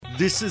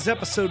This is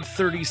episode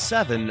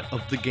 37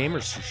 of the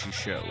GamerSushi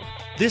Show.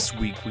 This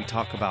week we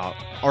talk about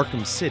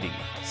Arkham City,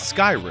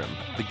 Skyrim,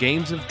 the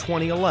games of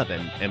 2011,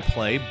 and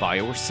play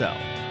Buy or Sell.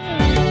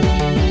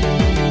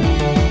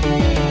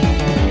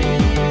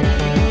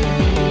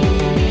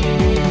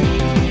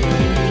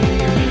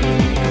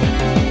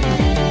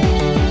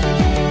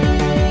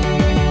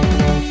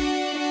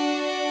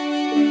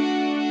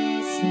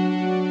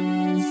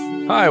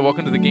 Hi,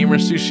 welcome to the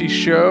GamerSushi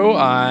Show.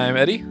 I'm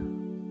Eddie.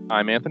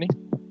 I'm Anthony.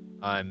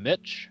 I'm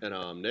Mitch. And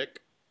I'm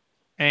Nick.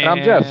 And I'm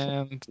Jeff.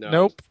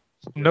 Nope,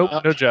 no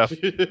Jeff.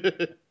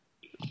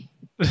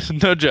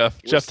 No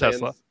Jeff. Jeff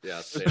Tesla.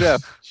 Yeah,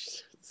 Jeff.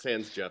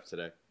 Sans Jeff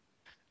today.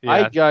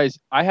 Yeah.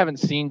 I haven't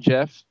seen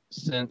Jeff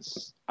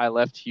since I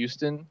left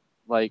Houston,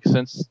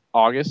 since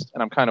August,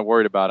 and I'm kind of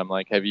worried about him.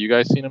 Have you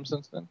guys seen him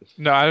since then?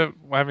 No,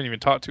 I haven't even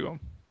talked to him.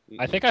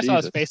 I think I saw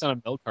his Jesus. face on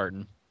a milk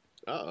carton.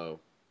 Uh-oh.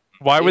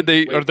 Why would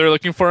they? Wait. Are they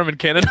looking for him in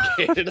Canada?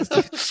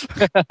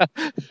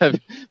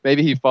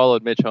 Maybe he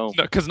followed Mitch home.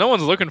 No, because no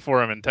one's looking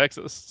for him in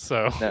Texas.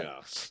 So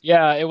Yeah.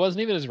 Yeah, it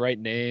wasn't even his right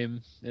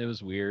name. It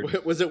was weird.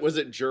 Was it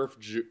Jerf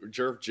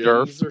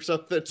Jims or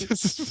something?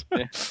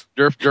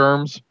 Jerf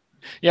Germs.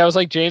 Yeah, it was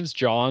like James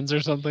Johns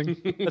or something.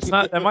 it's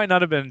not. That might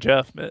not have been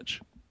Jeff,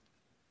 Mitch.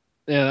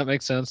 Yeah, that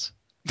makes sense.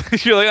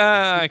 You're like,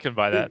 I can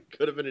buy that.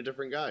 Could have been a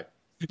different guy.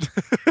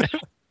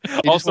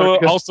 Also,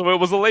 it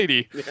was a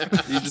lady. Yeah.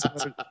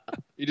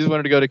 He just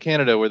wanted to go to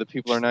Canada where the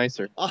people are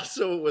nicer.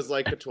 Also, it was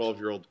like a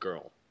 12-year-old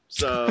girl.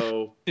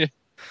 So,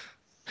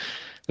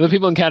 The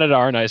people in Canada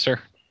are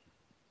nicer.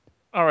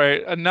 All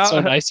right, and now So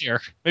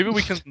nicer. maybe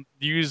we can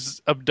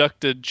use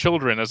abducted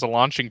children as a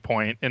launching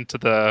point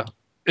into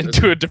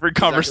a different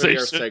conversation.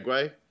 Is that gonna be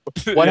our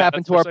segue? What Yeah,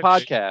 happened to that's our our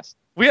segue. podcast?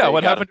 Well, yeah, They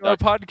what got happened to our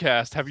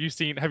podcast? Have you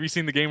seen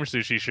the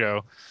GamerSushi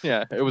Show?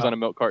 Yeah, it was on a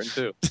milk carton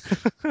too.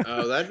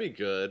 Oh, that'd be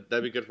good.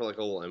 That'd be good for a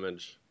little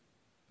image.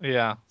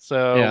 Yeah.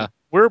 So Yeah.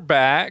 we're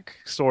back,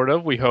 sort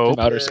of. We hope.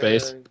 Outer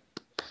space.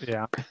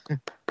 Yeah.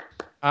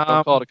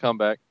 Don't call it a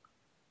comeback.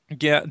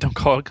 Yeah. Don't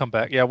call it a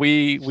comeback. Yeah.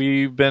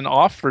 We've been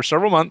off for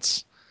several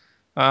months.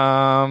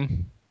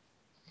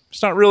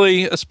 It's not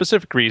really a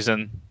specific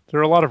reason. There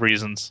are a lot of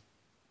reasons.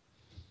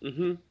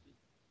 Mm-hmm.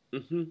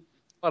 Mm-hmm.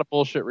 A lot of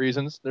bullshit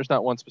reasons. There's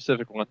not one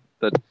specific one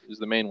that is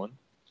the main one.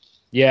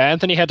 Yeah,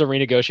 Anthony had to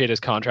renegotiate his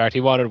contract.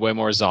 He wanted way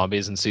more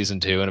zombies in season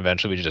 2, and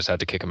eventually we just had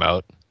to kick him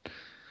out.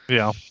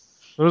 Yeah.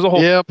 There was a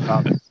whole. Yep.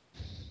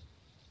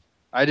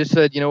 I just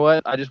said, you know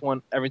what? I just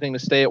want everything to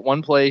stay at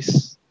one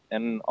place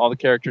and all the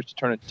characters to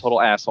turn into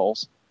total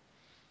assholes.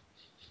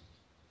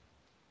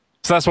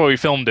 So that's why we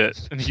filmed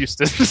it in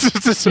Houston.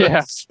 Yeah,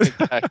 exactly.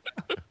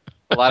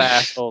 A lot of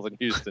assholes in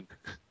Houston.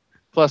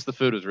 Plus, the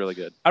food was really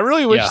good. I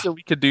really wish Yeah. that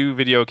we could do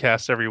video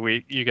casts every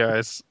week, you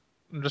guys.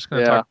 I'm just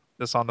going to Yeah. talk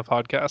this on the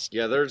podcast.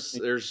 Yeah, there's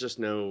just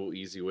no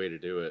easy way to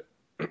do it.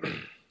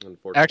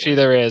 Unfortunately. Actually,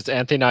 there is.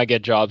 Anthony and I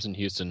get jobs in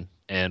Houston,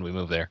 and we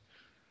move there.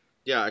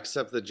 Yeah,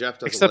 except that Jeff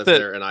doesn't Except live that,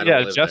 there and I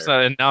don't live Jeff's there.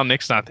 not, and now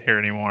Nick's not there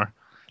anymore.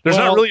 There's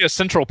Well- not really a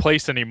central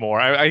place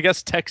anymore. I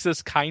guess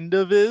Texas kind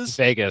of is.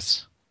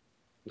 Vegas.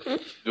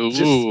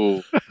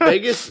 Ooh.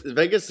 Vegas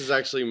is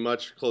actually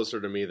much closer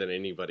to me than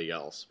anybody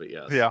else, but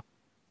yes. Yeah.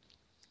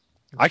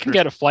 I can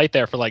get a flight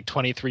there for like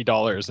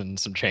 $23 and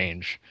some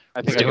change.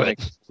 I think Let's I do can it. make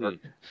this work.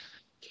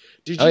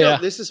 Did Oh, you know yeah.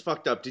 this is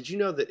fucked up? Did you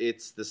know that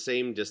it's the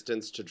same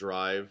distance to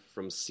drive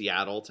from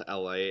Seattle to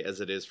LA as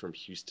it is from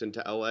Houston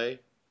to LA?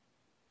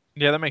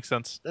 Yeah, that makes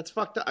sense. That's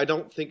fucked up. I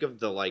don't think of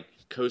the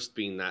coast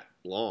being that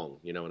long,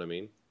 you know what I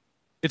mean?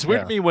 It's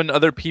weird Yeah. to me when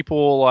other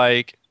people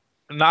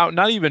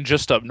not even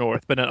just up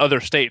north, but in other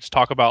states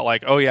talk about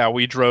oh yeah,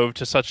 we drove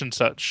to such and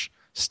such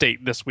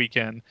state this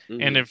weekend.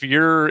 Mhm. And if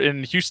you're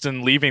in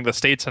Houston, leaving the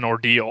state's an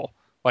ordeal.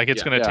 It's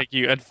Yeah. going to Yeah. take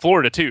you, and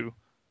Florida too,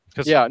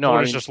 because Yeah, no,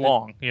 Florida's I mean, just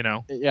long, you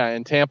know. Yeah,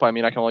 in Tampa, I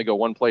can only go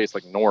one place,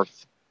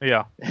 north.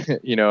 Yeah,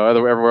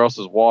 Everywhere else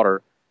is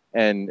water,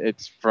 and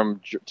it's from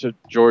to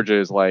Georgia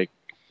is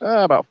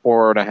about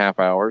 4.5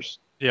 hours.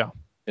 Yeah.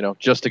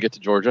 Just to get to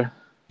Georgia.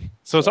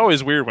 so it's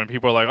always weird when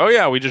people are like, "Oh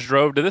yeah, we just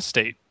drove to this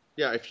state."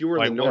 Yeah, if you were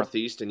in the Like,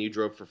 Northeast and you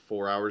drove for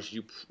 4 hours,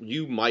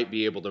 you might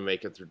be able to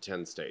make it through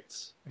 10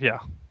 states. Yeah,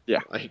 Yeah.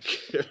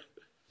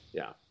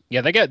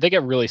 Yeah, they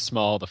get really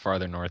small the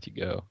farther north you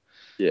go.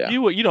 Yeah.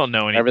 you don't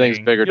know anything. Everything's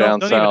bigger You don't- down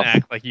don't south.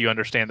 Even act like you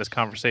understand this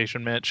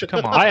conversation, Mitch.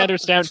 Come on. I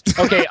understand.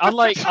 Okay,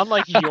 unlike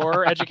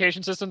your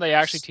education system, they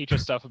actually teach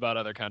us stuff about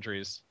other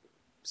countries.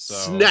 So-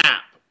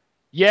 Snap!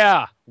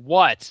 Yeah,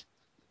 what?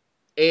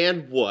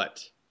 And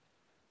what?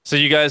 So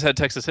you guys had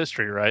Texas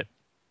history, right?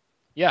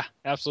 Yeah,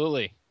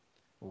 absolutely.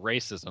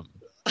 Racism.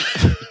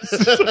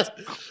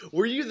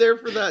 Were you there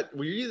for that?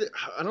 Were you there?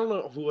 I don't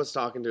know who I was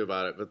talking to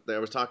about it, but I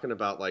was talking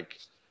about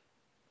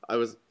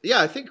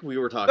I think we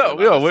were talking No,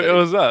 about it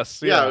was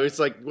us. Yeah, Yeah. it's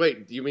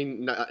wait, do you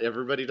mean not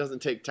everybody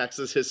doesn't take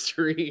Texas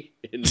history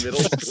in middle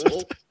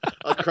school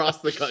across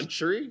the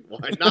country?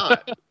 Why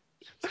not?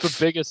 It's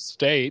the biggest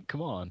state.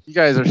 Come on. You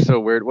guys are so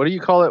weird. What do you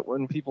call it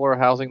when people are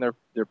housing their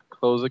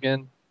clothes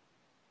again?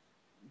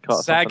 You call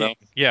it something Sagging.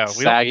 else? Yeah. We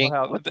don't Sagging? know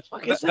how- What the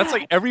fuck is That's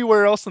that?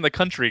 everywhere else in the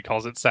country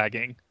calls it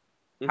sagging.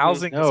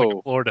 Housing is like a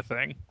No. Florida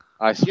thing.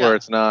 I swear Yeah.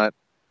 it's not.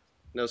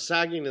 No,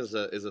 sagging is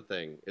a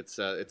thing. It's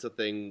a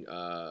thing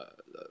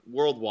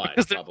worldwide.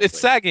 Because Probably. it's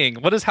sagging.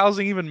 What does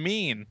housing even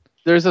mean?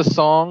 There's a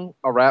song,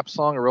 a rap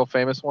song, a real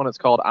famous one. It's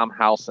called "I'm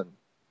Housin'."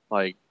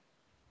 Like,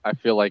 I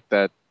feel like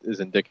that is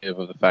indicative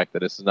of the fact that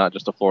this is not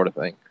just a Florida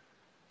thing.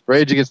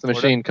 Rage Against the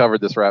Florida? Machine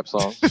covered this rap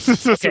song.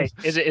 Okay,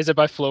 is it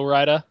by Flow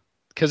Rida?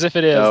 Because if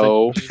it is,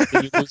 No.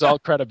 then you lose all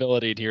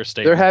credibility to your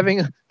statement.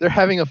 They're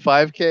having a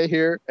 5K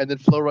here, and then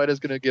Flo Rida's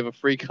going to give a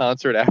free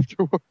concert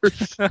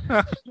afterwards.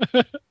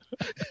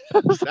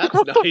 That's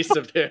nice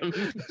of him.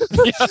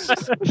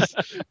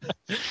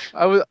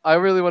 I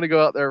really want to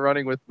go out there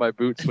running with my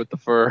boots with the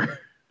fur.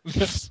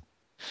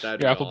 That'd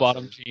be Your apple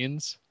bottom awesome.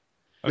 jeans.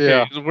 Okay,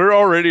 Yeah. we're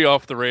already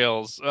off the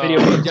rails. Video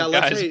games. Yeah,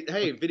 let's Guys.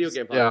 hey, video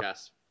game Yeah.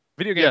 podcast.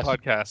 Video game Yes.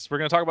 podcast. We're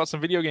going to talk about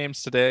some video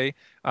games today.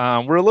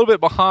 We're a little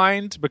bit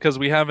behind because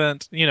we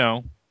haven't,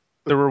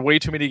 there were way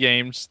too many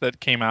games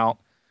that came out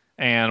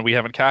and we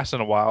haven't cast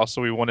in a while.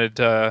 So we wanted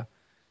to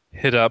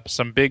hit up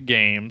some big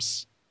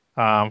games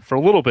for a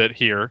little bit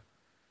here,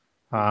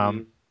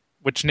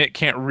 which Nick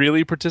can't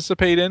really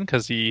participate in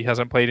because he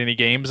hasn't played any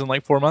games in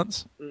like 4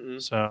 months. Mm-mm.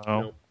 So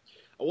No.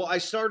 Well, I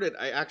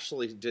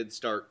actually did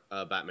start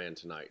Batman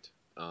tonight.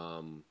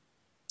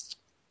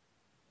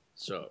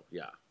 So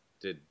yeah,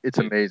 It's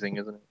amazing,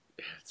 isn't it?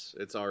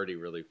 It's already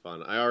really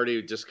fun. I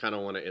already just kind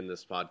of want to end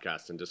this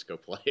podcast and just go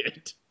play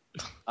it.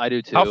 I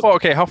do too.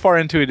 how far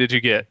into it did you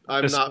get?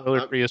 I'm as not- spoiler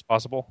I'm- free as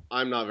possible.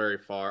 I'm not very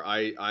far.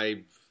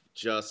 I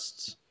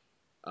just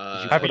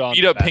Have put you on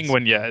beat the up bets.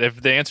 Penguin yet?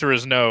 If the answer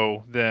is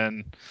no,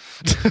 then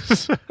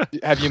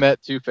Have you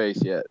met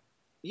Two-Face yet?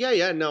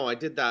 yeah, no, I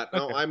did that.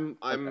 No,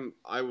 Okay.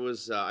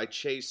 I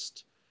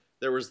chased.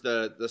 There was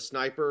the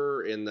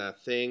sniper in the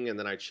thing, and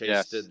then I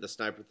chased Yes. the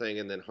sniper thing,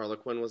 and then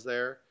Harlequin was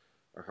there,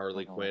 or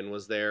Harley Oh. Quinn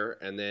was there,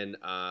 and then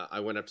I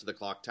went up to the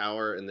clock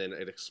tower, and then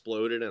it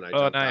exploded, and I Oh,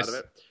 jumped nice. out of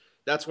it.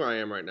 That's where I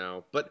am right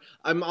now. But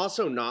I'm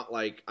also not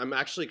like I'm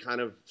actually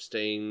kind of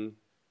staying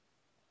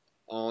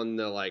on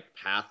the like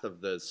path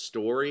of the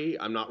story.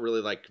 I'm not really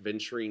like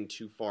venturing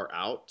too far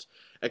out.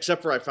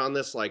 Except for I found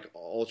this like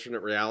alternate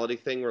reality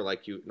thing where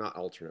like not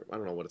alternate, I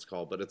don't know what it's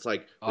called, but it's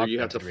like where you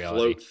have to Augmented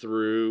reality. float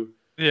through.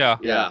 yeah.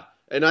 Yeah.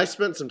 And I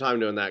spent some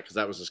time doing that because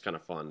that was just kind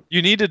of fun.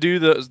 You need to do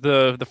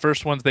the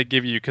first ones they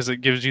give you because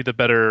it gives you the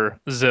better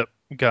zip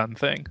gun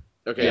thing.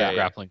 Okay. Yeah, Yeah.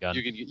 Grappling gun.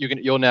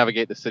 You'll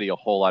navigate the city a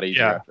whole lot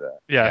easier Yeah. after that.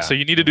 Yeah, Yeah. so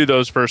you need to do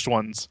those first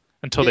ones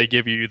until Yeah. they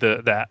give you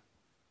that.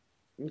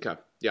 Okay.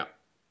 Yeah.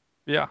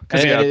 Yeah, And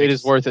because it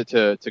is worth it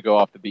to go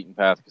off the beaten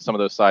path because some of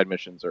those side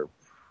missions are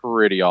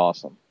pretty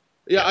awesome.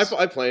 Yeah. Yes.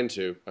 I play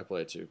too. I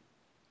play it too.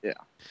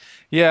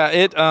 Yeah,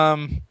 it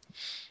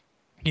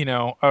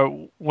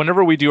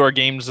whenever we do our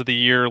games of the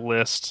year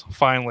list,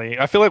 finally,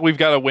 I feel like we've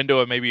got a window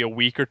of maybe a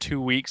week or 2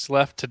 weeks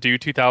left to do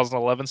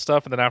 2011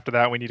 stuff, and then after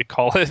that we need to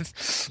call it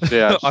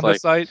Yeah, just on the like-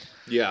 site.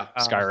 Yeah.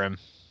 Skyrim.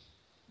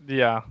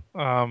 Yeah.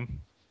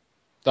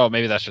 Oh,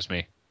 maybe that's just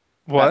me.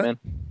 What Batman.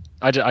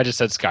 I just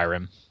said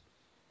Skyrim.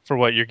 for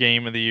what your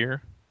game of the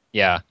year?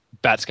 Yeah.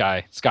 Bat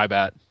Sky. Sky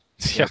Bat.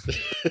 Yeah,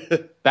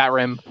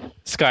 Batrim.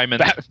 Skyman.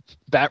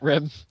 Bat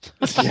Rim.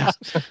 Yeah.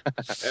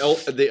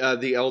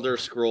 the Elder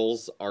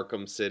Scrolls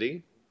Arkham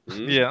City.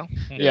 Mhm. Yeah.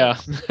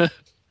 Yeah.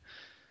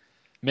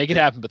 Make it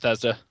happen,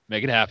 Bethesda.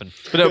 Make it happen.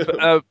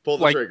 But Pull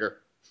the like trigger.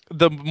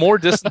 the more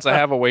distance I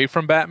have away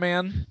from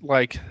Batman,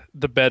 like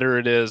the better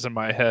it is in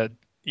my head.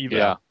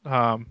 Even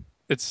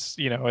it's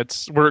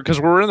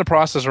we're in the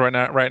process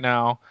right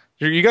now.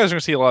 You guys are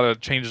gonna see a lot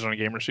of changes on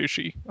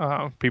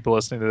GamerSushi. People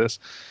listening to this,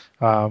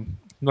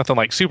 nothing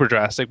like super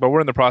drastic, but we're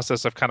in the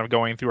process of kind of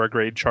going through our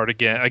grade chart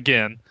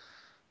again.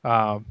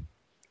 But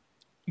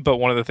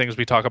one of the things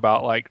we talk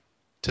about, like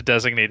to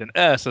designate an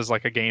S, is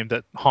like a game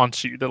that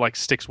haunts you, that like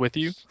sticks with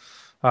you.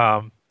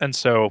 And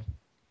so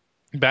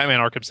Batman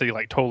Arkham City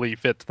like totally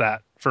fits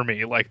that for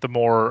me. Like the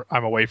more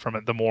I'm away from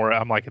it, the more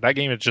I'm like, that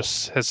game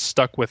has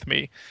stuck with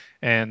me.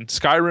 And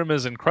Skyrim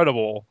is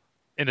incredible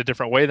in a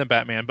different way than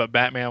Batman, but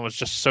Batman was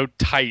just so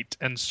tight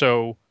and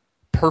so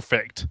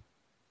perfect.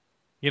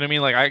 You know what I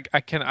mean? Like I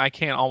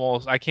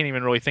can't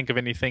even really think of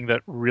anything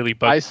that really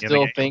bugs I me in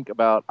still the game. think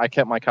about. I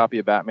kept my copy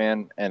of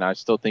Batman, and I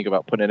still think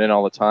about putting it in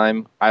all the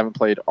time. I haven't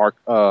played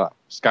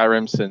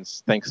Skyrim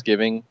since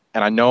Thanksgiving,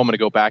 and I know I'm going to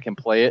go back and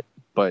play it.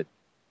 But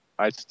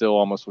I still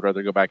almost would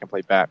rather go back and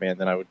play Batman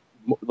than I would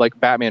like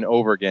Batman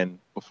over again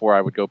before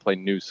I would go play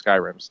new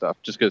Skyrim stuff.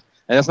 Just because,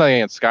 and that's nothing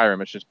against Skyrim.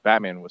 It's just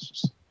Batman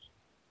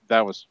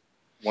that was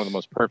one of the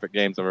most perfect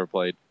games I've ever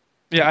played.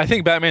 Yeah, I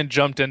think Batman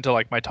jumped into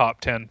like my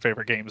top 10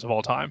 favorite games of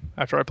all time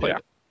after I played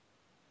it.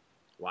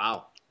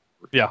 Wow.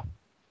 Yeah.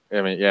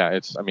 I mean, yeah,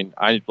 it's. I mean,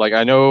 I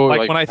know.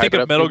 Like when I think hype it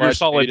of up too Metal Gear much,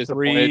 Solid be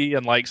disappointed. 3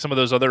 and like some of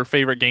those other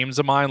favorite games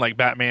of mine, like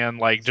Batman,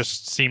 like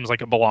just seems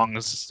like it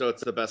belongs. So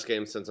it's the best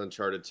game since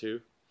Uncharted 2?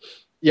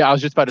 Yeah, I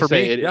was just about to For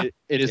say me, yeah.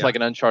 it is Yeah. like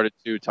an Uncharted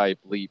 2 type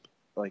leap.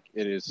 Like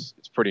it is.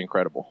 It's pretty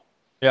incredible.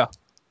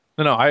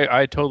 No,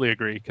 I totally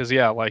agree. Because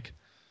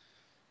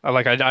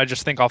I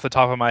just think off the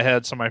top of my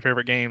head, some of my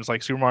favorite games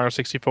like Super Mario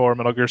 64,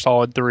 Metal Gear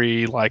Solid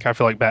 3. Like I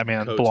feel like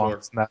Batman KOTOR.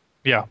 belongs in that.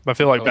 Yeah, I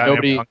feel like Oh, Batman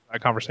nobody- belongs in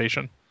that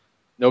conversation.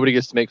 Nobody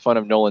gets to make fun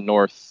of Nolan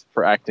North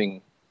for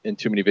acting in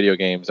too many video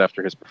games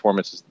after his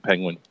performance as the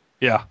Penguin,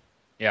 Yeah.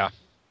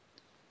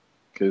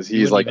 because You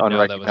he's wouldn't like even know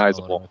that was Nolan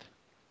unrecognizable. North.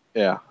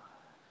 Yeah,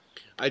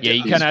 I Yeah, did, you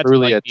he's kinda had to,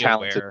 truly like, a be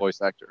talented aware.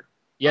 voice actor.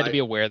 You had to be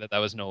aware that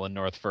was Nolan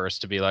North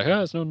first to be like,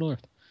 oh, it's Nolan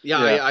North.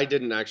 yeah, Yeah. I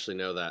didn't actually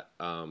know that.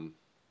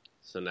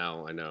 So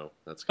now I know.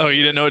 That's Oh, kinda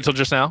you didn't know weird. it till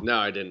just now? No,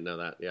 I didn't know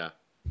that. Yeah.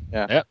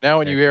 Yeah. Yep. Now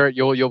when you Very hear it,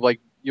 you'll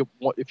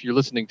if you're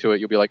listening to it,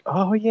 you'll be like,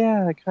 oh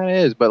yeah, it kind of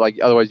is. But like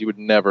otherwise, you would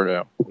never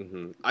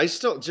know. I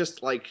still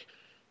just like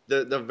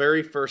the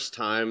very first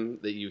time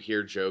that you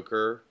hear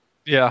Joker,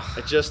 Yeah.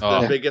 it's just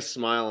Oh. the biggest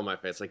smile on my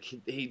face. Like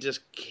he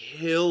just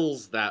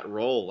kills that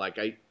role. Like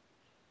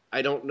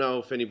I don't know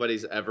if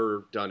anybody's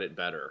ever done it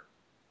better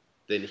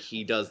than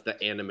he does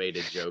the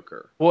animated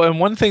Joker. Well, and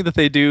one thing that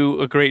they do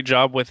a great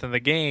job with in the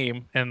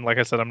game, and like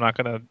I said, I'm not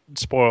going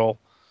to spoil.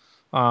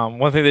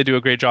 One thing they do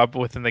a great job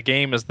with in the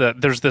game is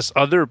that there's this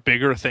other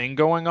bigger thing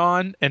going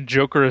on, and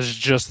Joker is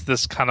just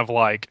this kind of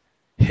like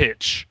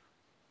hitch,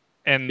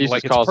 and He's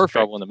like just it's causing perfect.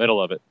 trouble in the middle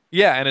of it.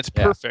 Yeah, and it's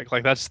Yeah. perfect.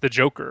 Like that's the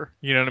Joker.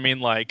 You know what I mean?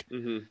 Like,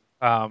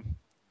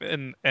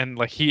 and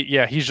like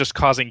he's just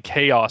causing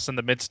chaos in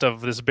the midst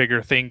of this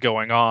bigger thing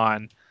going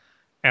on,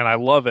 and I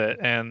love it.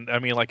 And I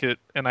mean, like it,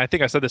 and I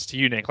think I said this to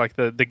you, Nick. Like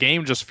the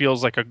game just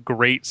feels like a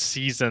great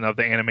season of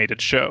the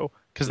animated show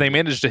because they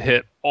managed to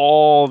hit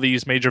all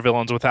these major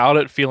villains without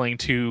it feeling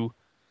too.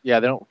 Yeah,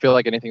 they don't feel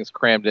like anything's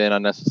crammed in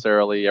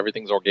unnecessarily.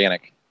 Everything's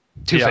organic.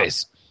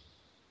 Two-Face.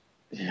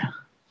 Yeah.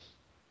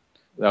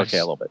 Okay,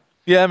 a little bit.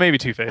 Yeah, maybe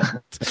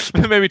Two-Face.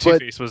 Maybe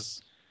Two-Face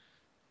was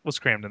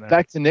crammed in there.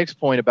 Back to Nick's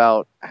point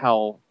about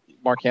how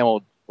Mark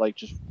Hamill like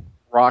just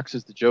rocks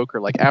as the Joker.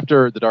 Like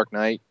after The Dark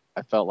Knight,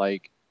 I felt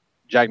like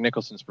Jack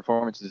Nicholson's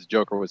performance as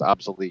Joker was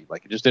obsolete.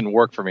 Like it just didn't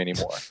work for me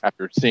anymore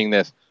after seeing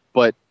this.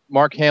 But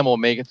Mark Hamill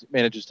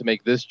manages to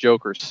make this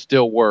Joker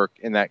still work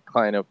in that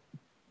kind of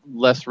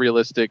less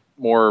realistic,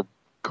 more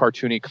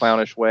cartoony,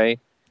 clownish way,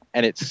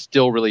 and it's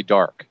still really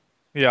dark.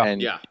 Yeah,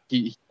 And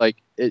he like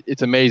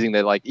it's amazing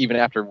that like even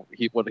after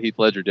what Heath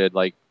Ledger did,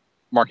 like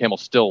Mark Hamill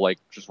still like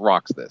just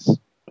rocks this.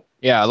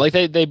 Yeah, like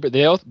they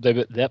both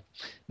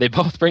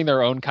bring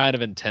their own kind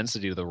of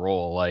intensity to the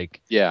role.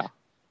 Like Yeah.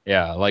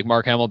 like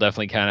Mark Hamill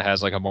definitely kind of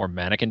has like a more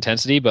manic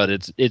intensity, but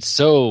it's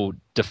so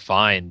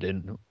defined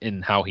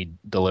in how he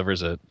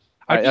delivers it.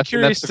 I'd be That's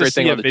curious the to great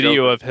thing see a about the video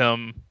Joker. of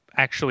him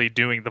actually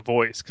doing the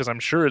voice because I'm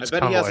sure I it's bet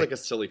kind he of has like, like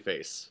a silly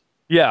face.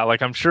 yeah,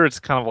 like I'm sure it's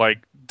kind of like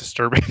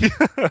disturbing.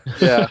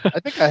 Yeah, I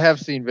think I have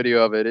seen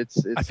video of it.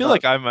 It's I feel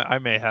like I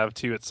may have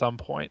too at some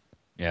point.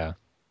 Yeah.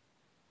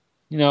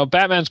 You know,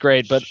 Batman's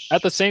great, but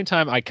at the same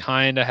time, I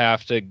kind of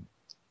have to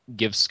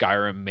give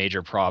Skyrim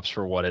major props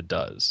for what it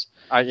does.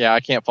 I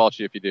can't fault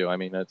you if you do. I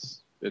mean,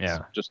 it's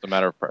Yeah. just a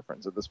matter of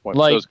preference at this point.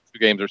 Like- Those two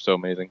games are so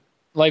amazing.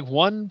 Like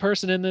one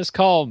person in this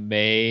call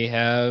may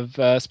have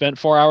spent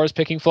 4 hours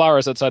picking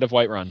flowers outside of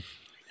Whiterun.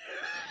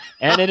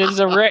 And it is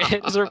a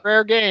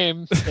rare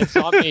game. It's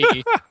not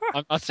me.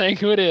 I'm not saying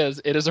who it is.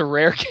 It is a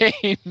rare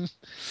game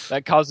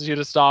that causes you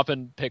to stop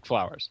and pick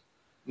flowers.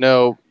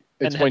 No,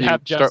 it's And when you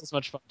have just start. as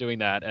much fun doing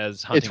that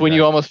as hunting. It's when you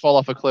dragons. almost fall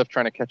off a cliff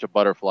trying to catch a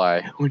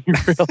butterfly when you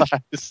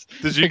realize.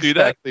 Did you do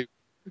that? exactly-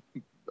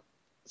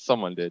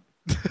 Someone did.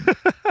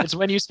 It's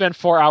when you spend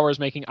 4 hours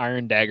making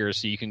iron daggers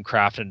so you can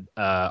craft an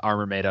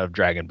armor made out of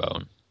dragon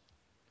bone.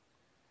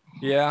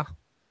 Yeah,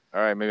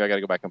 All right, maybe I got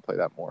to go back and play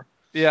that more.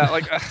 yeah,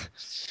 like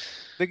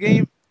the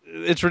game.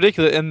 It's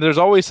ridiculous, and there's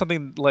always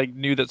something like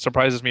new that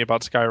surprises me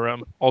about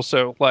Skyrim.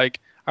 Also, like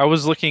I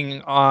was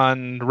looking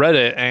on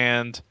Reddit,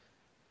 and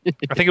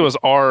I think it was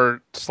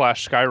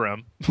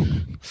r/Skyrim.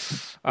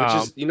 Which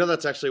is,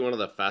 that's actually one of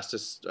the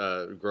fastest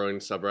growing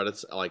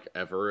subreddits like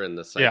ever in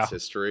the site's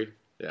history.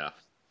 Yeah.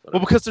 Well,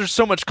 because there's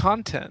so much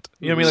content.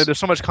 You know what I mean? Like, there's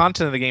so much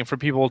content in the game for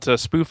people to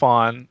spoof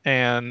on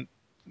and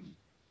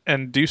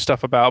do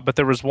stuff about. But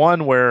there was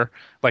one where,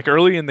 like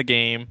early in the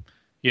game,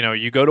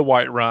 you go to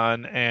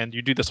Whiterun and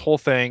you do this whole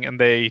thing, and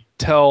they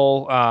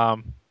tell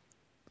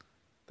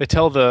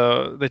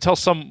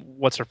some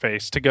what's her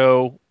face to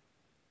go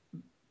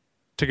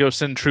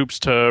send troops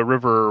to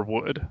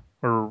Riverwood,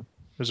 or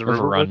is it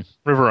Riverrun.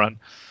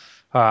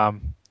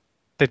 Riverrun.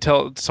 They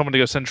tell someone to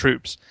go send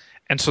troops.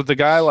 And so the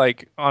guy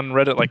like on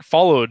Reddit like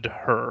followed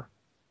her,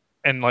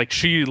 and like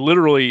she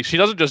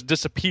doesn't just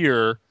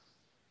disappear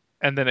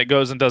and then it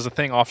goes and does a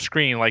thing off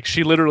screen. Like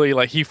she literally,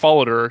 like he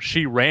followed her,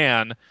 she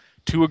ran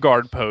to a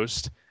guard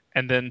post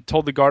and then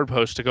told the guard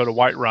post to go to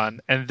Whiterun,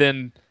 and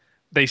then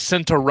they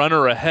sent a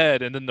runner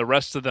ahead, and then the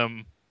rest of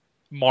them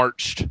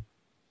marched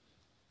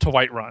to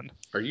Whiterun.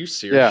 Are you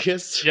serious?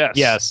 Yes.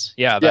 Yes.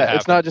 Yeah. That Yeah, happened.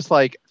 it's not just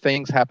like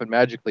things happen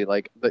magically.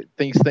 Like the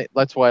things.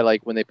 That's why,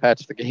 like when they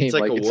patch the game, It's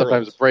like like a it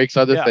sometimes world. breaks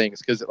other Yeah. things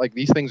because like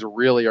these things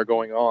really are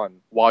going on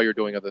while you're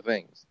doing other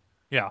things.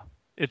 Yeah.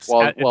 It's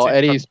While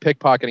Eddie's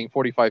pickpocketing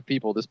 45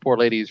 people, this poor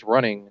lady's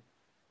running,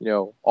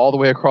 all the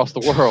way across the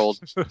world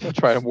to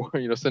try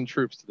to, send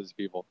troops to these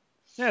people.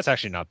 Yeah, it's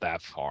actually not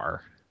that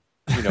far.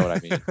 You know what I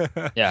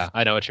mean? Yeah,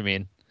 I know what you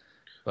mean.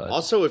 But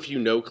Also, if you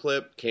no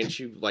clip, can't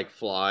you like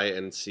fly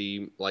and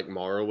see like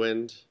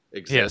Morrowind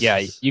exists?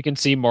 yeah, you can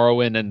see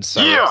Morrowind and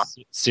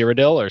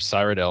Cyrodiil or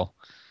Cyrodiil.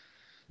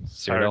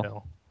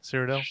 Cyrodiil?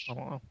 I don't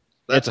know.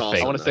 That's It's a also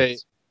fake. I want to say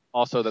nuts.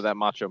 also that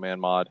Macho Man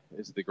mod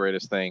is the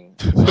greatest thing.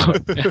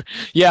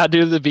 Yeah,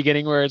 dude, the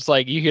beginning where it's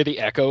like you hear the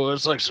echo.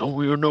 It's like, so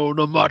we know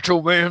the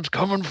Macho Man's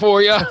coming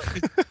for you.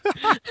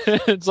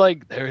 It's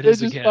like there it It is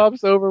just again.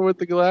 pops over with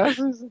the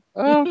glasses.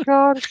 Oh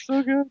god, it's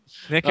so good.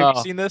 Nick, have Oh.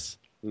 you seen this?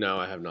 No,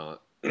 I have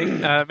not.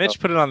 Mitch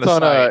put it on the It's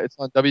on site. it's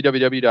on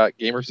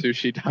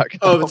www.gamersushi.com.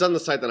 Oh, if it's on the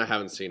site, then I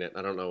haven't seen it.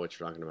 I don't know what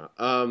you're talking about.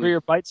 For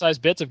your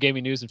bite-sized bits of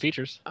gaming news and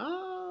features.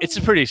 Oh. It's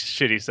a pretty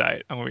shitty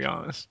site, I'm going to be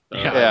honest.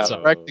 Yeah,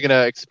 so- we're actually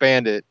gonna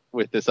expand it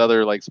with this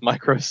other like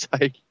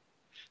microsite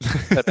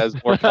that has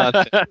more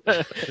content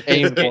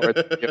aimed more at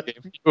the video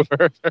game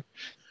viewer.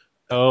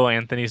 Oh,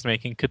 Anthony's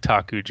making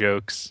Kotaku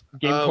jokes.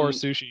 Game Core Um,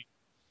 Sushi.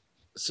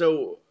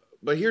 So,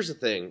 but here's the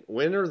thing: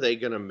 when are they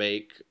gonna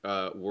make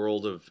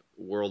World of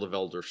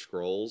Elder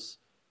Scrolls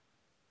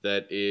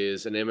that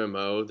is an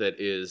MMO that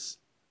is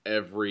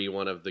every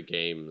one of the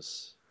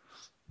games?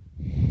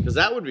 Because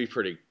that would be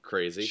pretty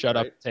crazy. Shut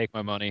up, right? take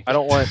my money. I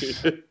don't want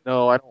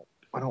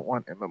I don't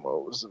want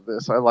MMOs of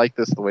this. I like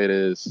this the way it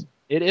is.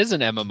 It is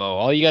an MMO.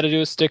 All you got to do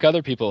is stick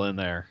other people in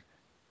there.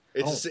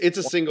 It's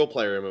a single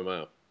player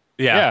MMO.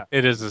 Yeah,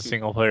 it is a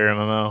single player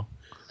MMO.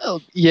 Oh,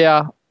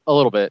 yeah, a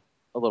little bit.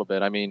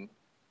 I mean,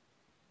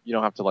 you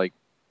don't have to like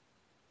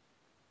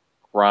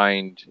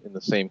grind in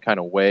the same kind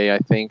of way, I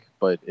think,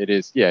 but it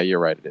is. Yeah, you're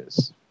right. It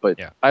is. But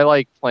Yeah. I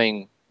like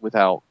playing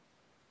without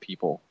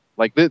people.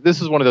 Like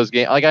this is one of those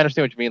games. Like I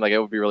understand what you mean. Like it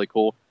would be really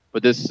cool,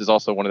 but this is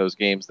also one of those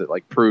games that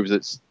like proves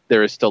that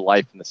there is still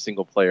life in the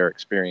single player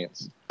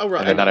experience, Oh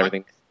right, and that not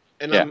everything.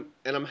 And Yeah.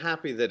 I'm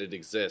happy that it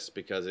exists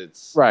because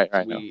it's Right.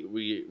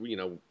 we you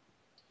know,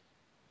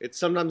 it's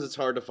sometimes it's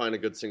hard to find a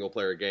good single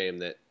player game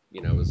that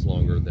is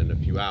longer than a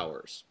few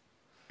hours,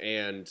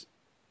 and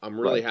I'm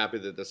really happy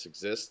that this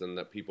exists and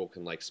that people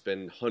can like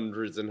spend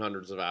hundreds and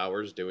hundreds of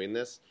hours doing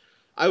this.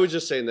 I was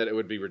just saying that it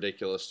would be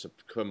ridiculous to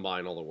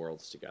combine all the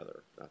worlds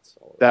together. That's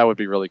all. That would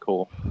be really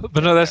cool.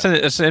 But no, it's an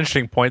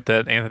interesting point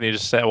that Anthony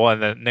just said. Well,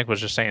 and that Nick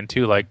was just saying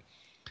too. Like,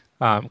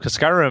 because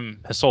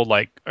Skyrim has sold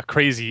like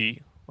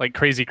crazy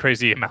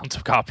amounts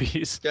of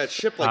copies. Yeah, it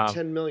shipped like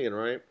 10 million,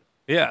 right?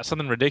 Yeah,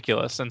 something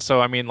ridiculous. And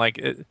so, I mean, like,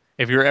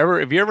 if you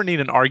ever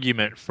need an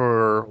argument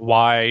for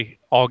why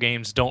all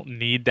games don't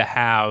need to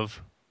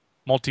have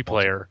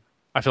multiplayer,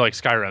 I feel like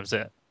Skyrim's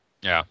it.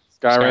 Yeah.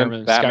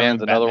 Skyrim,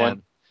 Batman's another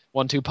Batman.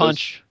 1-2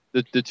 punch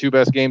The two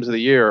best games of the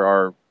year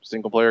are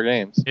single player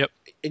games. Yep.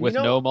 And with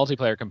no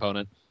multiplayer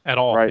component At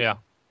all. Right. Yeah.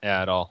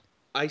 at all.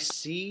 I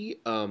see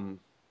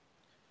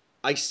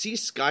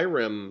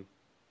Skyrim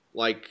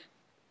like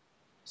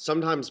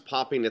sometimes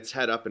popping its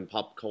head up in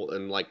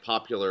like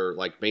popular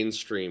like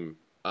mainstream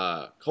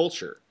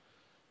culture,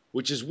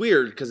 which is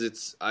weird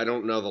because I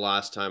don't know the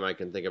last time I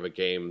can think of a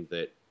game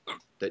that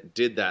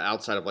did that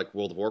outside of like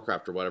World of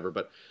Warcraft or whatever,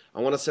 but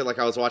I want to say like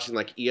I was watching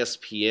like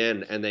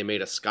ESPN and they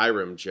made a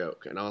Skyrim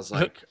joke and I was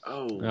like,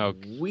 oh,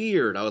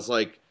 weird. I was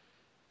like,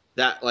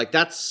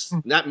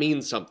 that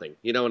means something.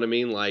 You know what I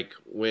mean? Like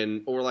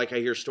or like I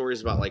hear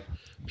stories about like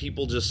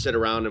people just sit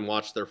around and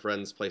watch their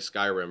friends play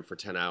Skyrim for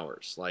 10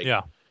 hours. Like,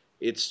 Yeah.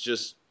 It's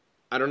just,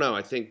 I don't know.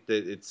 I think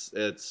that it's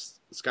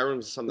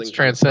Skyrim's something It's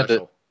kind of transcendent.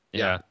 special.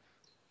 Yeah.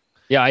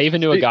 Yeah, I even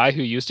knew a guy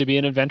who used to be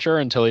an adventurer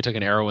until he took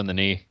an arrow in the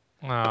knee.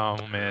 Oh,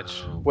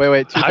 Mitch.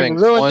 Wait, two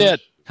things. I ruined One,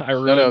 it. I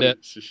ruined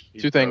it.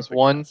 Two things.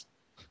 One,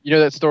 you know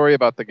that story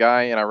about the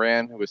guy in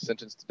Iran who was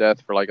sentenced to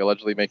death for like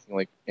allegedly making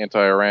like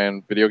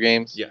anti-Iran video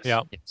games? Yes.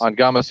 Yeah. On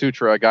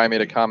GamerSushi, a guy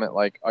made a comment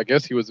like, I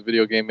guess he was a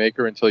video game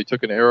maker until he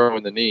took an arrow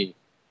in the knee.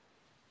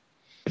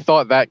 I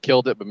thought that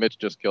killed it, but Mitch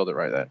just killed it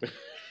right then.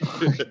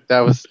 That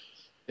was,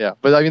 yeah.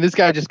 But I mean, this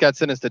guy just got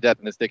sentenced to death,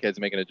 and this dickhead's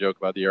making a joke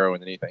about the arrow in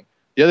the knee thing.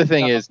 The other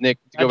thing is, Nick,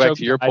 to go back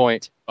to your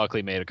point.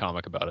 Buckley made a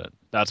comic about it.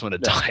 That's when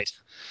it died.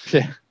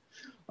 Yeah.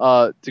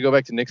 To go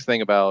back to Nick's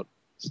thing about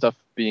stuff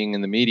being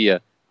in the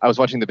media, I was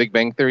watching The Big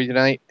Bang Theory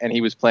tonight, and he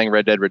was playing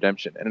Red Dead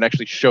Redemption, and it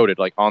actually showed it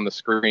like on the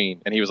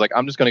screen. And he was like,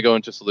 "I'm just going to go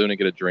into a saloon and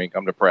get a drink.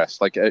 I'm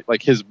depressed." Like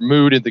his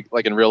mood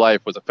in real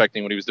life was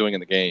affecting what he was doing in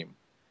the game,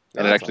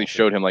 and it actually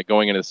showed him like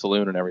going into the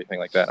saloon and everything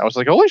like that. I was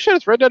like, "Holy shit!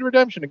 It's Red Dead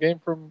Redemption, a game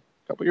from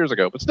a couple years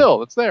ago, but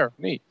still, it's there.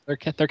 Neat." They're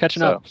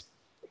catching up.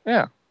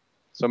 Yeah.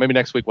 So maybe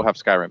next week we'll have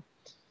Skyrim.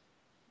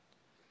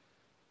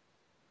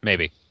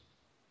 Maybe.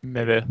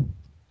 Maybe.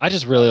 I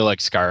just really like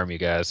Skyrim, you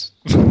guys.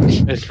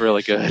 It's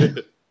really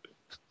good.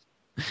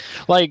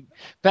 Like,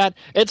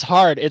 it's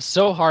hard. It's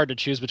so hard to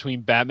choose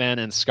between Batman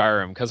and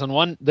Skyrim because on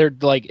one, they're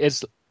like,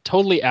 it's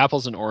totally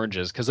apples and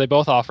oranges because they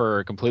both offer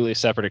a completely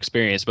separate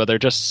experience, but they're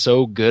just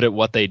so good at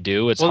what they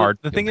do. It's hard.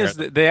 The thing is,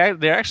 that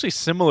they're actually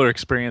similar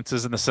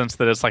experiences in the sense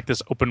that it's like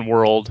this open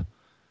world,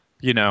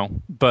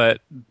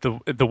 but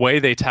the way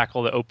they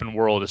tackle the open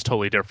world is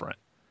totally different.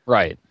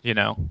 Right.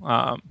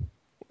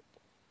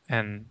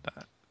 And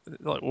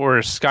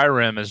whereas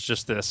Skyrim is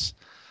just this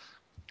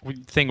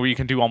thing where you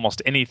can do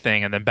almost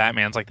anything, and then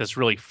Batman's like this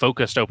really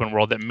focused open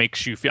world that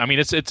makes you feel. I mean,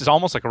 it's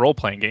almost like a role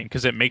playing game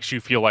because it makes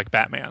you feel like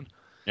Batman.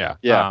 Yeah,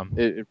 Um,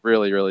 it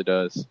really, really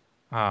does.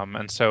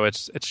 and so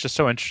it's just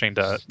so interesting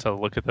to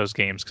look at those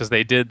games because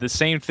they did the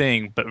same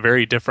thing but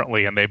very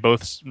differently, and they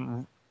both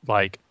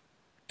like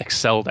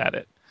excelled at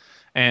it.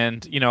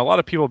 And a lot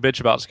of people bitch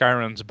about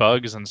Skyrim's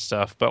bugs and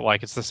stuff, but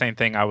like it's the same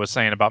thing I was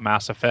saying about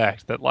Mass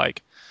Effect, that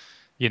like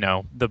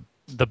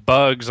the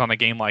bugs on a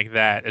game like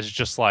that is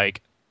just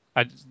like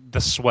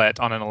the sweat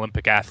on an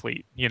Olympic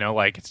athlete.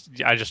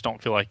 I just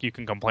don't feel like you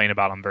can complain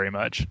about them very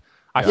much.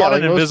 I fought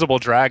an invisible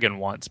dragon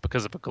once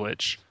because of a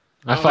glitch.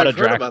 I fought a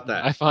dragon. About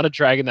that. I fought a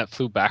dragon that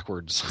flew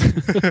backwards.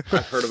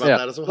 I've heard about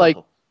that as well. Like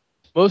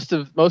most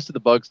of the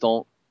bugs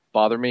don't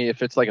bother me.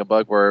 If it's like a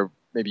bug where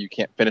maybe you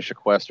can't finish a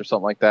quest or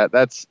something like that,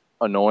 that's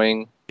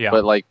annoying. Yeah.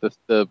 But like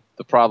the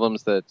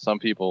problems that some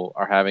people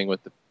are having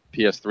with the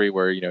PS3,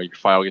 where your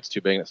file gets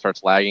too big and it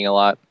starts lagging a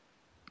lot,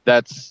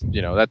 that's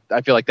that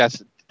I feel like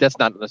that's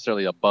not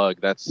necessarily a bug.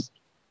 That's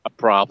a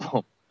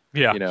problem.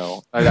 Yeah.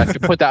 I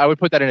could put that. I would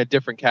put that in a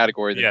different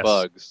category than Yes.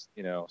 bugs.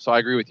 So I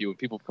agree with you. When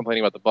people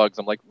complaining about the bugs,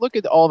 I'm like, look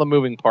at all the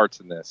moving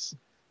parts in this.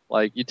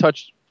 Like you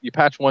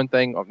patch one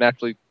thing,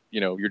 naturally,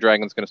 your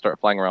dragon's going to start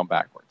flying around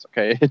backwards.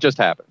 Okay, it just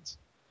happens.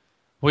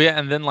 Well, yeah,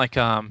 and then like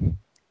the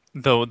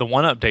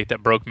one update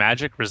that broke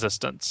magic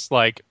resistance,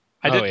 like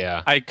I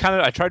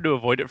tried to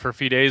avoid it for a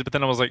few days, but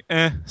then I was like,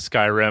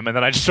 Skyrim, and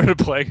then I just started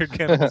playing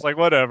again. I was like,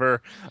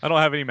 whatever. I don't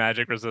have any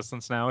magic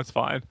resistance now. It's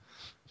fine.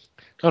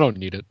 I don't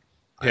need it.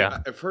 Yeah.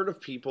 I've heard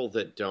of people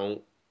that don't.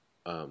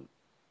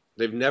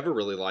 They've never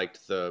really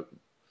liked the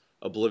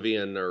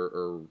Oblivion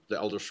or the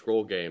Elder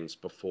Scroll games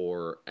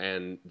before,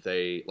 and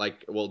they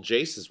like. Well,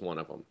 Jace is one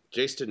of them.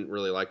 Jace didn't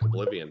really like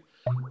Oblivion,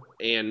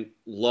 and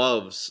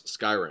loves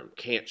Skyrim.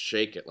 Can't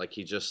shake it. Like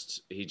he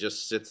just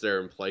sits there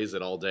and plays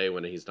it all day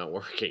when he's not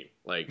working.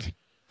 Like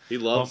he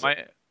loves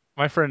it.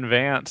 My friend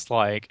Vance,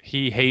 like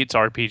he hates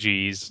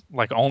RPGs,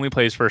 like only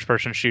plays first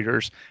person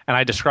shooters, and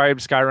I described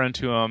Skyrim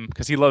to him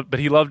because he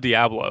loved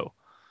Diablo.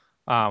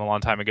 A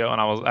long time ago, and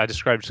I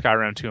described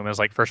Skyrim to him as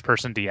like first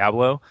person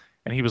Diablo,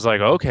 and he was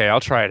like, okay, I'll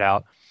try it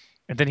out.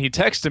 And then he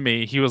texted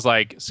me, he was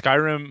like,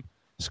 Skyrim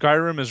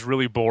is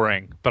really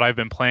boring, but I've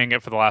been playing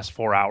it for the last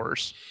 4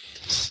 hours.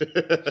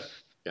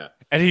 Yeah.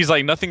 And he's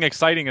like, nothing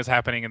exciting is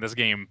happening in this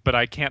game, but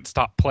I can't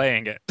stop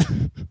playing it.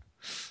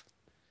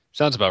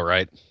 Sounds about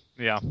right.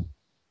 Yeah.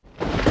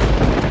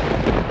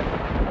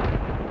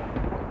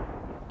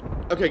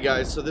 Okay,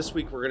 guys, so this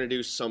week we're going to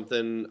do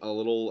something a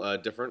little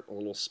different, a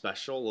little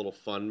special, a little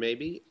fun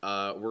maybe.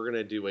 We're going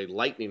to do a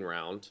lightning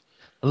round.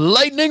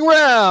 Lightning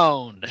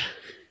round!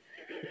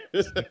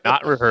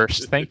 Not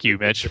rehearsed. Thank you,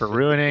 Mitch, for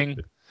ruining.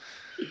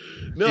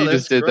 No, he that's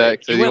just did great. that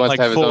because he wants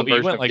to have his own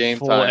version of game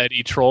full time.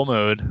 Eddie troll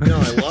mode. No,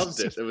 I loved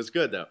it. It was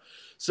good, though.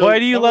 So, Why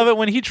do you love it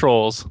when he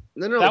trolls?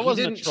 No, That he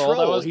wasn't didn't a troll.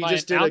 That was He my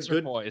just did a announcer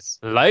good voice.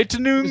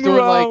 Lightning He's doing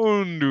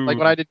round. Like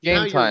when I did Now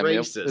game you're time.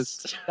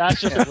 racist.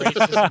 That's just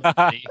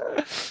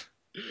racist.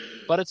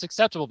 But it's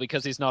acceptable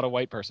because he's not a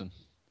white person.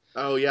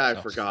 Oh, yeah, I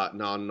forgot.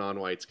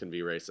 Non-whites can be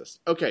racist.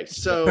 Okay,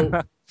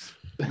 so...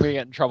 We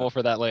get in trouble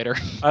for that later.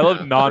 I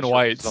love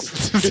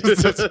non-whites.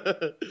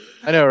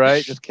 I know,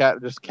 right? Just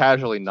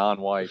casually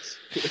non-whites.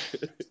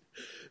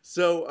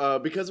 So,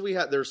 because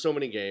there's so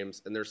many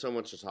games and there's so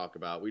much to talk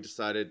about, we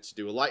decided to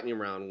do a lightning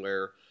round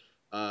where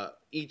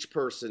each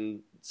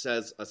person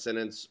says a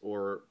sentence,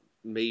 or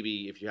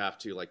maybe if you have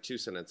to, like 2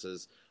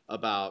 sentences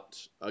about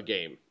a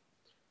game.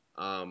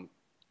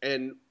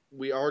 And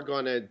we are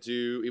going to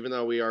do, even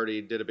though we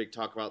already did a big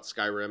talk about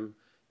Skyrim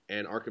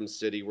and Arkham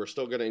City, we're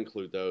still going to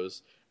include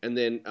those. And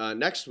then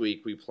next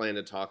week, we plan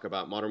to talk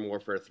about Modern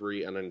Warfare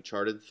 3 and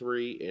Uncharted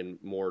 3 in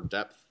more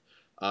depth.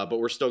 But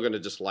we're still going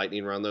to just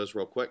lightning round those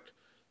real quick.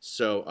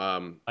 So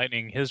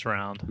Lightning his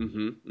round.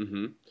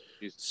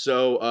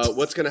 So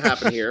what's going to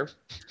happen here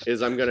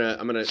is I'm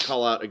gonna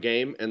call out a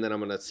game, and then I'm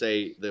gonna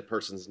say the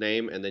person's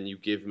name, and then you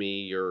give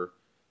me your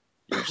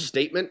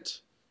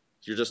statement.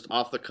 You're just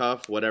off the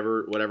cuff,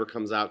 whatever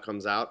comes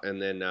out,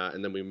 and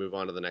then we move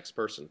on to the next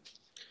person.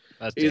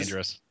 That's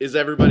dangerous. Is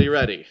everybody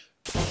ready?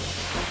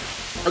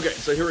 Okay,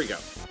 so here we go.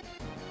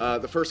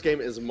 The first game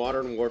is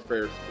Modern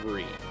Warfare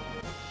 3.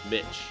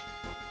 Mitch.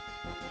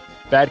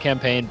 Bad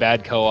campaign,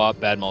 bad co-op,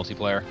 bad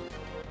multiplayer.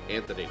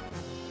 Anthony.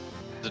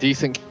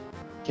 Decent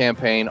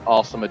campaign,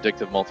 awesome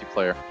addictive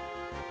multiplayer.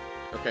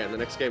 Okay, and the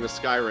next game is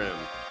Skyrim.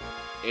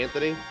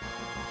 Anthony.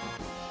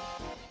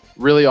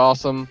 Really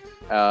awesome.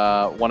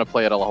 Want to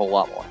play it a whole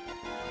lot more.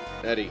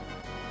 Eddie.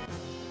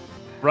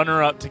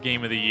 Runner-up to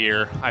Game of the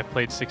Year. I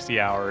played 60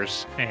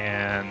 hours,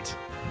 and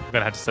I'm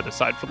going to have to set it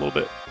aside for a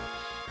little bit.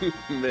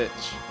 Mitch.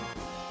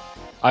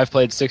 I've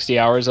played 60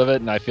 hours of it,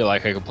 and I feel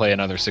like I could play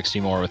another 60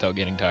 more without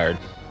getting tired.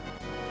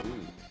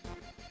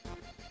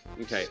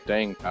 Okay.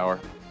 Staying power.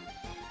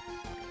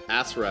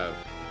 Asrev.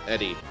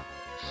 Eddie.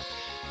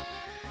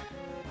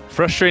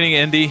 Frustrating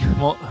ending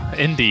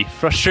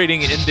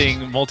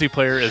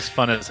multiplayer is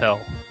fun as hell.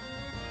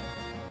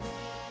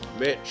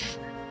 Mitch.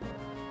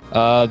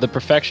 The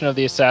perfection of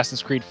the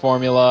Assassin's Creed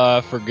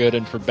formula for good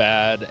and for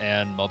bad,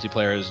 and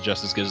multiplayer is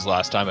just as good as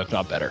last time, if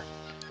not better.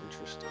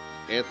 Interesting.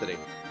 Anthony.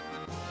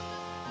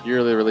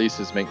 Yearly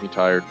releases make me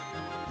tired.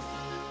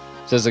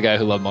 Says the guy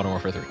who loved Modern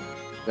Warfare 3.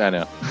 I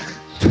know.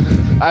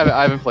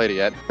 I haven't played it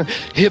yet.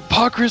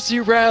 Hypocrisy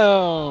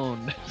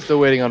round! Still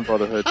waiting on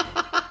Brotherhood.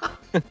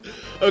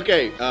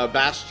 Okay,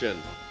 Bastion.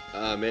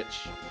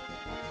 Mitch.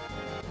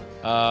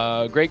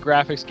 Great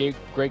graphics,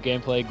 great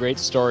gameplay, great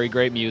story,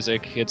 great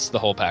music. It's the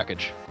whole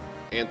package.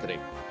 Anthony.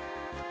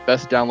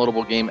 Best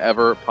downloadable game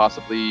ever,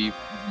 possibly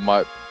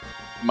my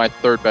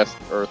third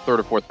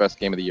or fourth best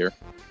game of the year.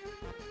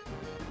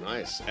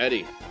 Nice.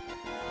 Eddie.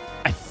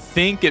 I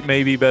think it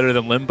may be better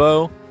than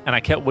Limbo, and I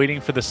kept waiting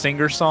for the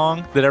singer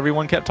song that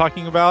everyone kept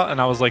talking about,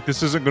 and I was like,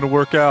 this isn't going to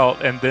work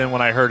out. And then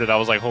when I heard it, I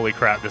was like, holy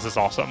crap, this is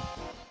awesome.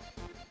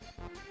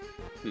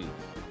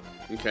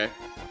 Okay.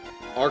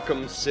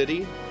 Arkham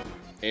City.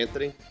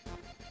 Anthony.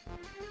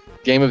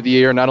 Game of the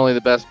year, not only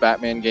the best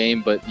Batman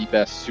game, but the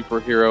best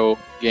superhero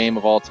game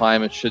of all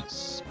time. It should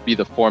be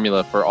the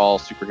formula for all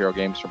superhero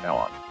games from now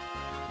on.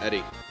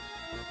 Eddie.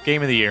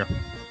 Game of the year.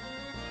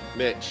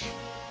 Mitch.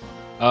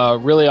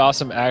 Really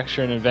awesome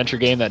action and adventure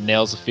game that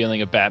nails the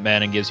feeling of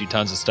Batman and gives you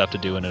tons of stuff to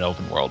do in an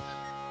open world.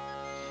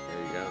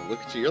 There you go.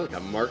 Look at you. You're like a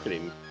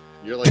marketing.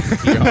 You're like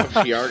the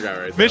PR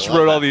guy right there. Mitch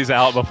wrote all these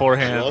out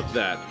beforehand. I love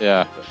that.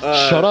 Yeah.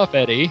 Shut up,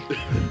 Eddie.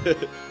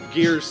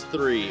 Gears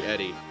 3,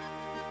 Eddie.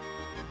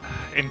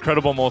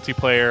 Incredible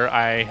multiplayer.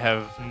 I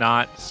have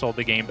not sold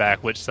the game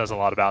back, which says a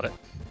lot about it.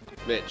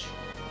 Mitch.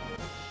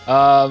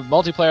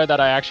 Multiplayer that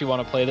I actually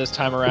want to play this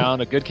time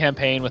around. A good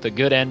campaign with a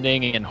good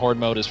ending, and Horde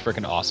mode is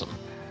freaking awesome.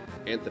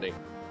 Anthony.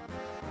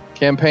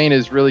 Campaign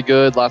is really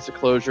good, lots of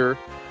closure.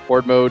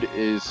 Horde mode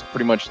is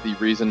pretty much the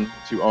reason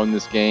to own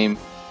this game,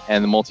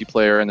 and the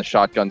multiplayer and the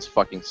shotguns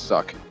fucking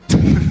suck.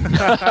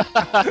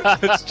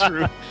 That's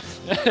true.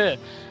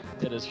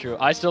 It is true.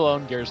 I still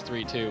own Gears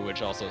 3 too,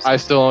 which also sucks. I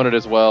still own it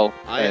as well.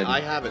 I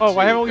have it. Oh,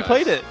 why too, haven't we guys.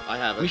 played it? I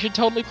haven't. We should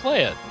totally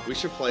play it. We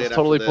should play Let's it.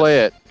 totally after play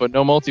this. it, but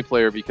no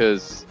multiplayer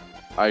because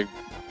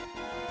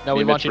No,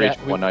 we want you rage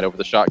to. one night over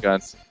the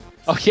shotguns.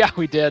 Oh yeah,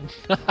 we did.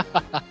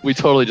 We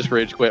totally just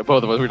rage quit.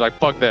 Both of us. We were like,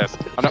 "Fuck this!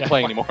 I'm not Yeah.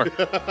 playing anymore."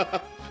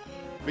 But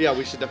yeah,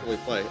 we should definitely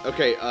play.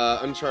 Okay,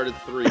 Uncharted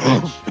 3,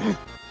 Mitch.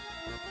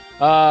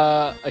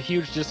 A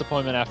huge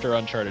disappointment after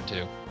Uncharted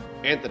 2.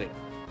 Anthony.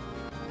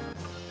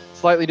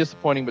 Slightly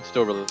disappointing, but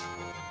still really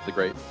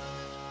great.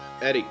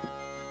 Eddie.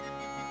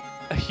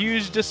 A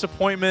huge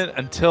disappointment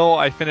until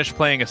I finished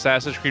playing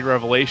Assassin's Creed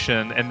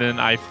Revelation, and then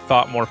I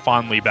thought more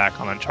fondly back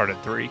on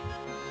Uncharted 3.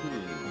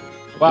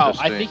 Wow, I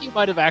Interesting. think you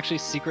might have actually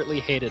secretly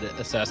hated it,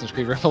 Assassin's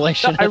Creed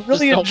Revelation. I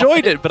really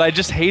enjoyed it, but I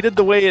just hated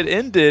the way it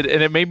ended,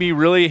 and it made me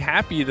really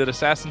happy that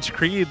Assassin's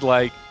Creed,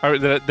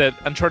 that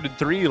Uncharted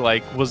 3,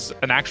 was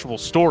an actual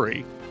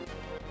story.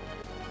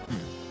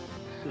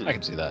 I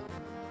can see that.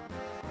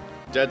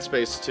 Dead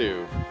Space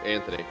 2,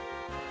 Anthony.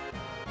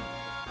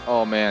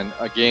 Oh man,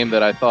 a game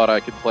that I thought I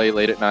could play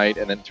late at night,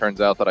 and then it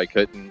turns out that I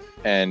couldn't,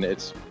 and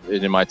it's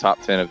in my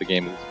top 10 of the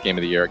game of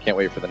the year. I can't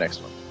wait for the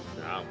next one.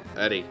 Wow.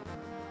 Eddie.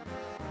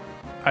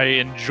 I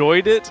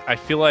enjoyed it. I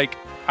feel like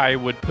I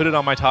would put it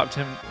on my top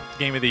 10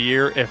 game of the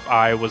year if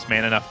I was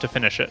man enough to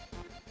finish it.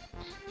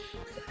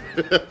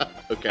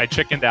 Okay. I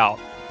chickened out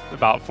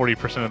about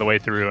 40% of the way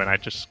through, and I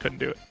just couldn't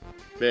do it.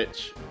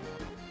 Mitch.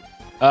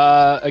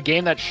 A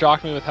game that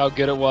shocked me with how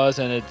good it was,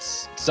 and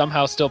it's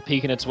somehow still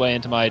peeking its way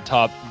into my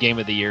top game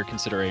of the year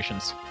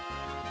considerations.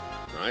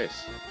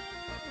 Nice.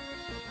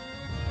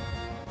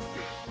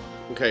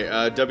 Okay,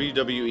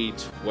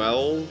 WWE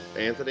 12,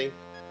 Anthony.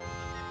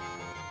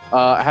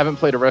 I haven't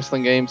played a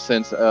wrestling game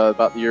since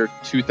about the year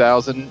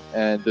 2000,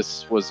 and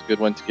this was a good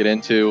one to get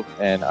into.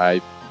 And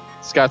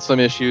it's got some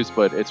issues,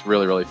 but it's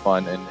really, really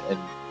fun and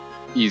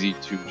easy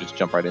to just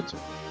jump right into.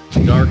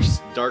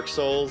 Dark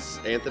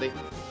Souls, Anthony.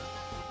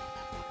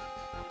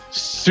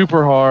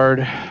 Super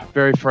hard,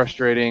 very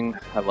frustrating.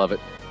 I love it.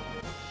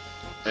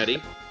 Eddie.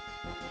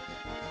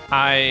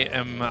 I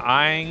am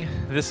eyeing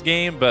this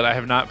game, but I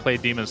have not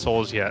played Demon's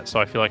Souls yet, so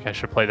I feel like I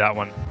should play that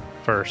one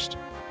first.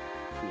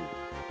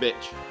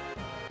 Mitch.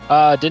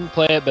 Didn't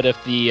play it, but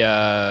if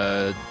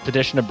the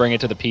petition to bring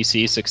it to the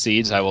PC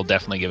succeeds, I will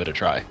definitely give it a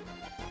try.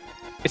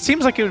 It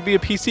seems like it would be a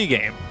PC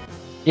game.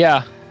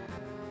 Yeah.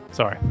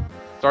 Sorry.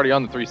 It's already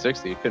on the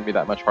 360. It couldn't be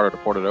that much harder to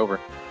port it over.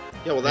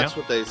 Yeah, well, that's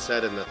what they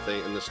said in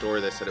the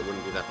story. They said it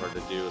wouldn't be that hard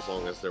to do as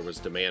long as there was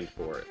demand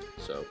for it.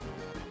 So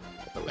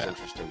that was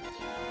interesting.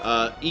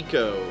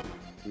 Eco,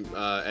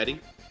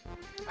 Eddie.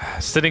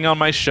 Sitting on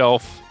my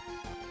shelf.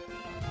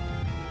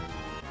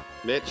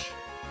 Mitch.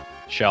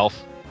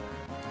 Shelf.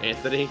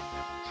 Anthony.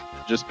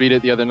 Just beat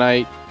it the other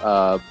night.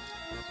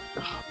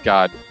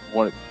 God,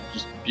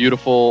 just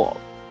beautiful,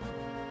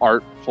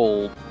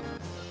 artful,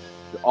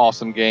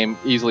 awesome game.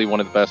 Easily one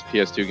of the best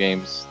PS2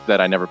 games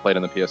that I never played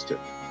on the PS2.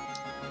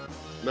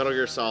 Metal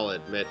Gear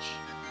Solid, Mitch.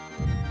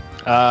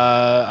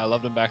 I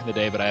loved them back in the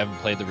day, but I haven't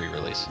played the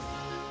re-release.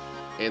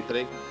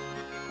 Anthony.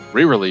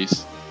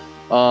 Re-release.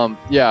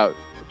 Yeah,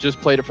 just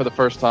played it for the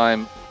first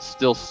time.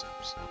 Still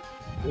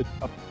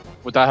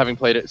without having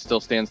played it, it still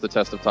stands the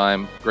test of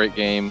time. Great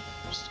game,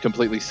 just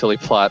completely silly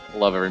plot.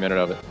 Love every minute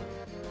of it.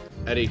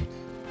 Eddie.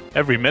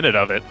 Every minute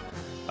of it.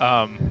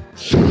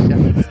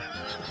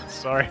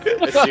 Sorry.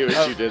 I see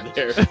what you did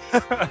there.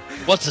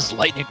 What's this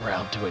lightning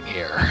round doing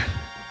here?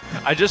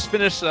 I just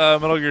finished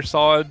Metal Gear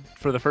Solid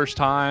for the first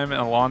time in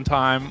a long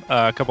time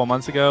a couple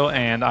months ago,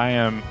 and I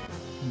am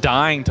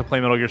dying to play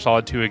Metal Gear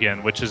Solid 2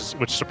 again, which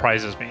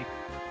surprises me.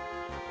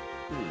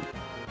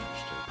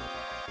 Interesting.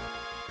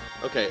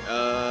 Okay,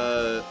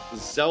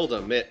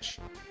 Zelda, Mitch.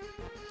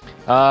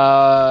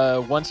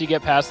 Once you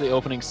get past the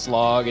opening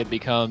slog, it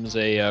becomes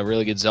a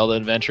really good Zelda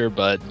adventure,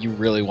 but you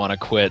really want to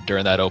quit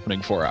during that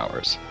opening 4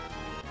 hours.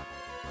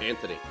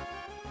 Anthony.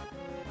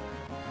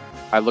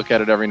 I look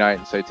at it every night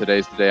and say,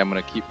 today's the day I'm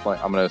going to keep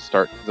playing. I'm going to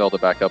start Zelda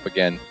back up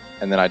again,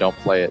 and then I don't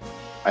play it.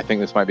 I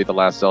think this might be the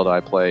last Zelda I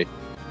play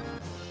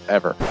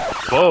ever.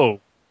 Whoa.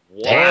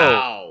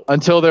 Wow.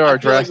 Until there are I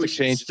feel like we drastic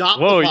should changes. stop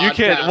the Whoa, you podcast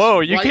can't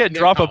right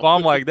drop a now.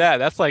 bomb like that.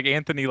 That's like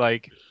Anthony,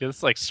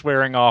 it's like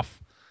swearing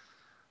off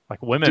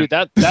like women. Dude,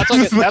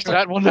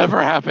 That will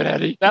never happen,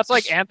 Eddie. that's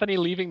like Anthony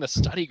leaving the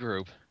study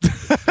group.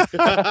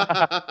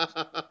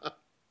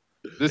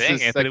 This Dang,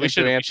 is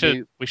Anthony,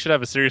 Anthony. we should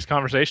have a serious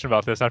conversation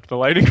about this after the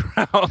lightning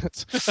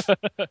round.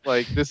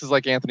 Like, this is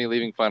like Anthony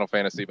leaving Final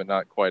Fantasy, but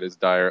not quite as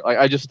dire. Like,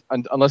 I just,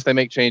 unless they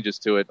make changes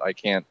to it, I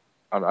can't.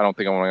 I don't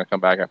think I want to come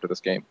back after this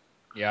game.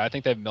 Yeah, I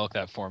think they've milked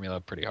that formula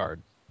pretty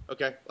hard.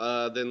 Okay,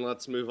 then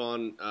let's move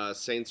on.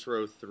 Saints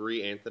Row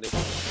 3, Anthony.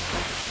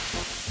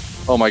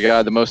 Oh my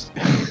god, the most,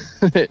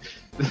 the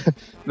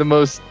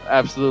most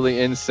absolutely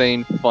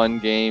insane fun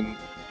game.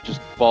 Just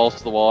balls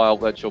to the wall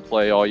outlet you'll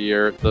play all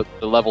year. The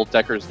level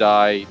Deckers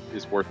Die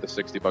is worth the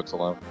 $60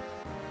 alone.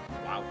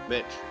 Wow,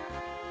 Mitch.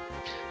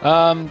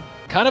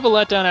 Kind of a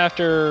letdown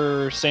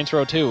after Saints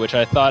Row 2, which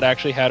I thought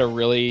actually had a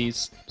really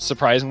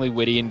surprisingly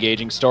witty,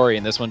 engaging story,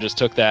 and this one just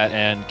took that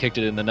and kicked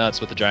it in the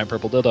nuts with the giant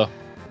purple dildo.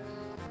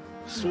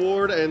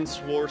 Sword and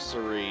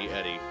Sorcery,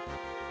 Eddie.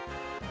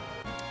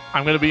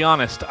 I'm going to be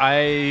honest. I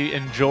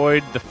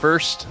enjoyed the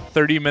first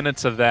 30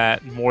 minutes of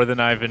that more than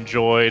I've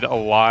enjoyed a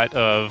lot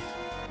of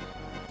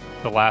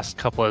the last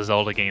couple of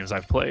Zelda games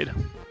I've played.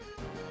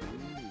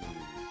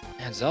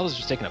 Man, Zelda's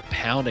just taking a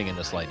pounding in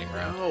this lightning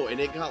round. Oh, and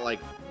it got like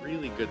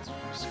really good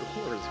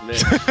scores,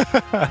 Mitch.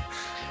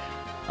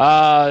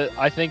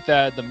 I think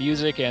that the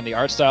music and the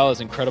art style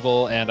is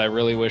incredible, and I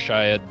really wish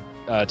I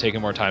had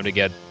taken more time to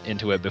get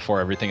into it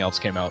before everything else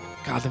came out.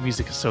 God, the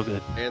music is so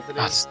good. Anthony.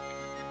 I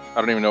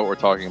don't even know what we're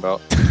talking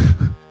about.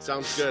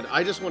 Sounds good.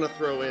 I just want to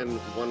throw in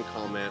one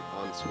comment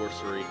on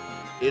Sorcery.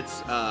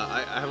 It's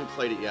I haven't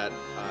played it yet.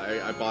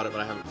 I bought it,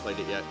 but I haven't played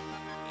it yet.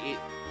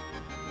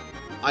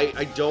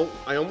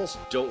 I almost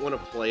don't want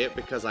to play it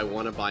because I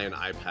want to buy an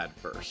iPad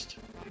first.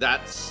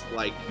 That's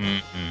like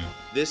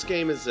this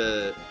game is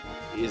a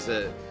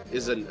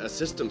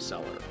system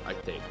seller, I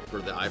think, for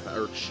the iPad,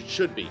 or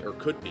should be, or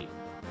could be.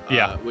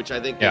 Yeah. Which I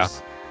think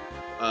is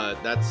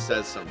that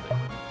says something.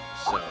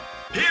 So.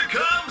 Here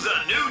comes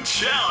a new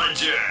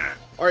challenger.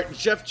 All right,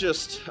 Jeff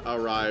just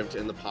arrived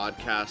in the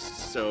podcast,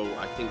 so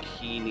I think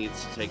he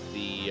needs to take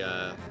the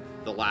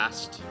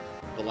last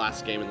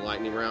game in the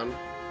lightning round,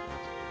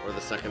 or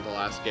the second to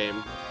last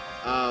game.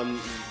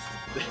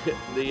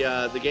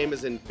 The game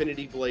is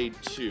Infinity Blade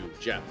 2.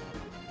 Jeff.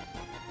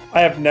 I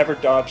have never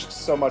dodged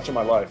so much in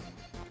my life.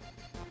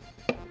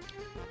 I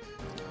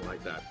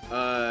like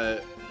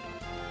that.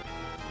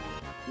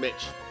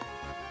 Mitch.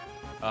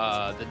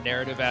 The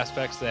narrative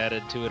aspects they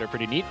added to it are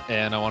pretty neat,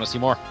 and I want to see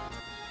more.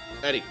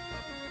 Eddie.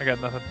 I got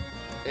nothing.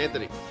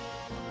 Anthony.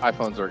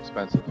 iPhones are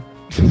expensive.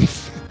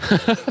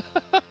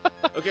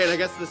 Okay, and I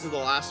guess this is the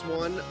last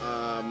one.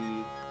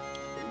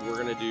 We're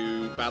going to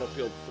do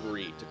Battlefield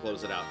 3 to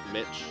close it out.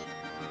 Mitch.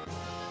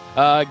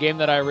 A game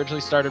that I originally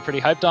started pretty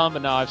hyped on,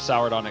 but now I've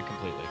soured on it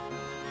completely.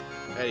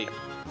 Eddie.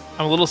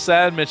 I'm a little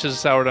sad Mitch has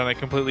soured on it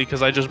completely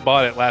because I just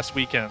bought it last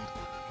weekend.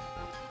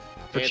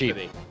 For cheap.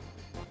 Anthony.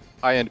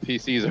 High-end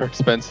PCs are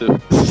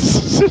expensive.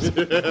 So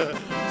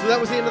that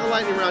was the end of the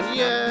lightning round.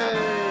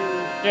 Yay!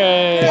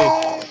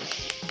 Yay!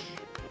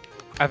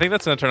 I think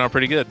that's going to turn out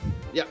pretty good.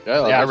 Yeah,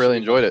 I really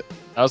enjoyed it.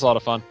 That was a lot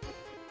of fun.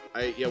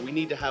 We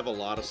need to have a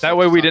lot of. That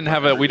way we didn't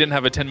have a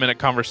 10-minute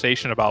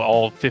conversation about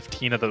all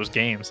 15 of those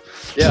games.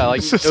 Yeah,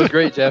 like it was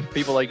great, Jeff.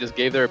 People like just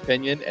gave their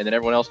opinion, and then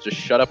everyone else just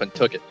shut up and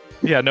took it.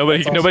 Yeah,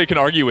 nobody can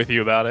argue with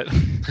you about it.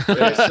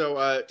 Okay,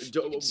 so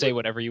Say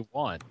whatever you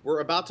want.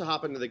 we're about to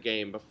hop into the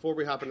game. Before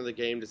we hop into the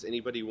game, does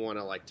anybody want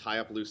to like tie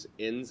up loose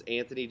ends?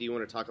 Anthony, do you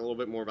want to talk a little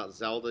bit more about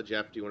Zelda?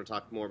 Jeff, do you want to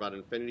talk more about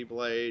Infinity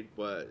Blade?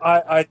 What?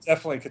 I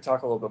definitely could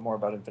talk a little bit more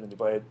about Infinity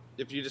Blade.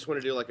 If you just want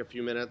to do like a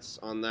few minutes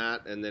on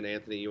that, and then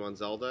Anthony, you on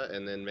Zelda,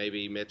 and then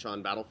maybe Mitch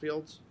on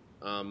Battlefields.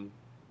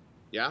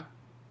 Yeah.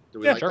 Do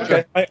we Yeah, like sure.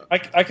 that?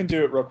 Okay, I can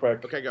do it real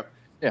quick. Okay, go.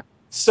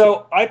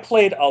 So I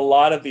played a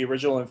lot of the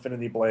original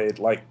Infinity Blade,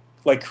 like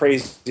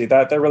crazy.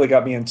 That really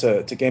got me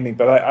into gaming.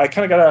 But I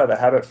kind of got out of the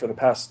habit for the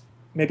past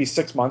maybe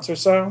 6 months or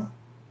so.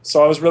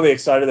 So I was really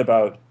excited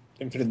about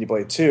Infinity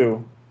Blade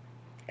 2.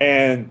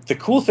 And the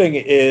cool thing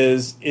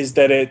is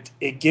that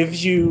it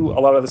gives you a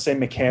lot of the same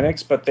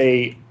mechanics, but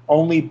they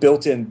only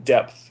built-in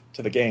depth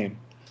to the game.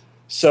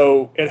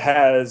 So it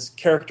has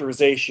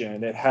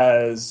characterization, it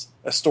has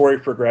a story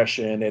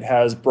progression, it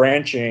has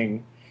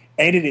branching,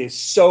 and it is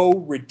so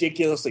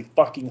ridiculously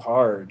fucking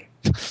hard.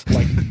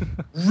 Like,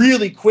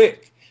 really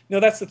quick. No,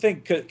 that's the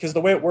thing, because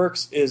the way it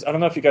works is, I don't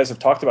know if you guys have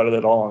talked about it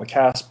at all on the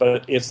cast,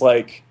 but it's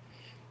like,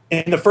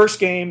 in the first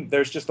game,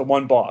 there's just the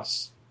one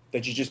boss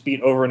that you just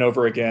beat over and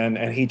over again,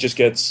 and he just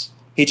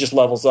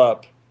levels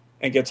up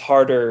and gets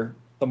harder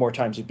the more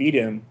times you beat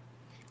him.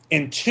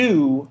 In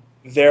 2,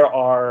 there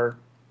are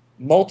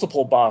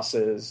multiple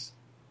bosses,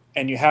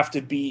 and you have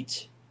to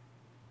beat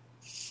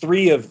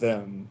 3 of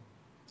them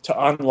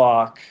to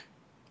unlock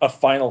a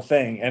final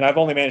thing. And I've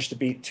only managed to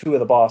beat 2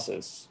 of the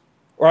bosses.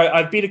 Or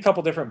I've beat a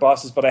couple different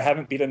bosses, but I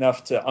haven't beat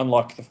enough to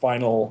unlock the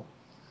final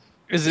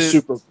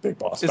super big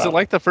boss. Is it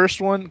like the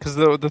first one? Because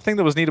the thing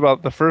that was neat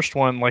about the first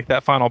one, like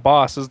that final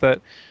boss, is that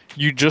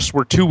you just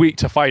were too weak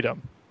to fight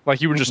him.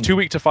 Like you were just too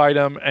weak to fight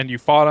him, and you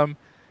fought him,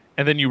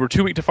 and then you were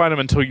too weak to fight him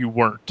until you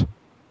weren't.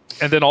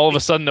 And then all of a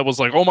sudden it was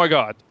like, oh my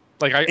god,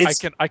 like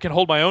I can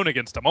hold my own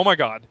against him. Oh my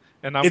god!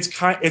 And it's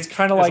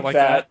kind of like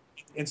that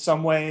in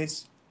some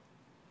ways.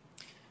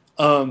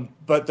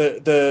 But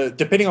the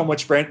depending on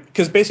which branch,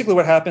 because basically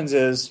what happens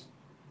is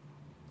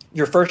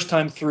your first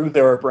time through,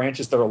 there are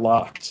branches that are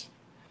locked,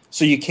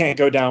 so you can't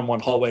go down one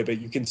hallway, but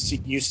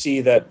you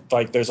see that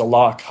like there's a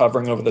lock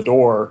hovering over the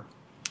door,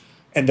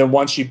 and then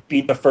once you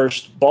beat the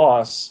first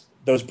boss,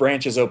 those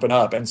branches open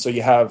up, and so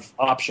you have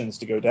options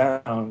to go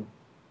down.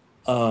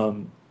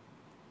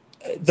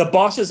 The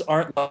bosses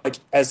aren't like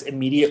as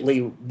immediately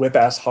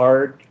whip-ass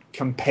hard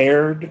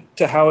compared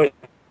to how it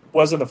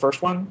was in the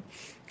first one.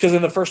 Because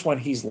in the first one,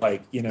 he's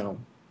like,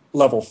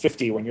 level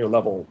 50 when you're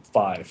level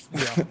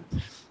 5.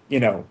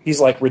 Yeah. He's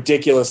like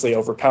ridiculously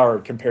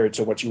overpowered compared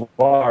to what you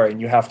are,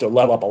 and you have to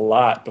level up a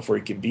lot before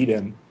you can beat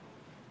him.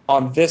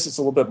 On this, it's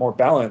a little bit more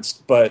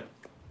balanced, but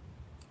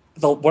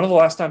one of the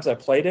last times I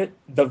played it,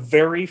 the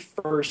very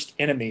first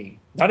enemy,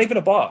 not even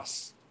a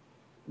boss,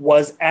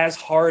 was as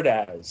hard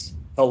as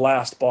the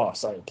last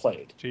boss I had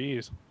played.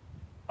 Jeez.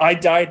 I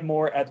died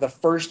more at the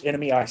first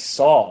enemy I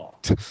saw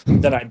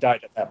than I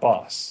died at that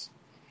boss.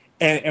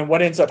 And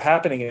what ends up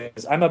happening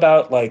is I'm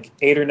about like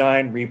 8 or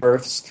 9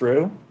 rebirths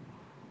through,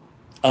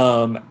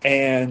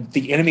 and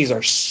the enemies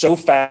are so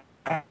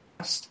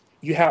fast.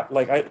 You have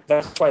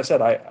that's why I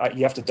said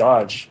you have to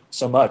dodge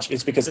so much.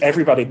 It's because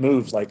everybody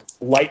moves like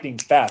lightning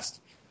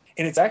fast,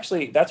 and it's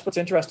actually that's what's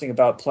interesting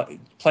about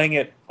playing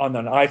it on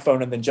an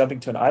iPhone and then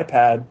jumping to an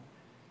iPad.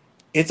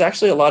 It's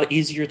actually a lot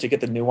easier to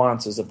get the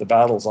nuances of the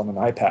battles on an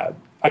iPad.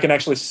 I can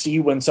actually see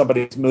when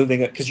somebody's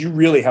moving it, because you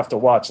really have to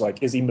watch,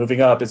 like, is he moving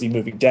up? Is he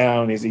moving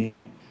down?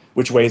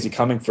 Which way is he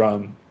coming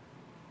from?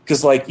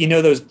 Because, like,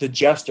 the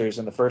jesters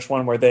in the first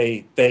one where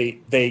they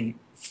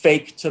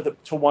fake to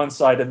one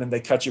side and then they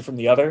cut you from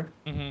the other?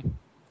 Mm-hmm.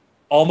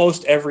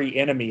 Almost every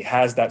enemy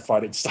has that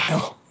fighting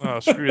style.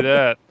 Oh, screw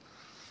that.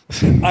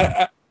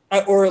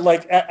 Or,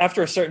 like,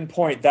 after a certain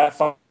point, that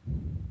fight,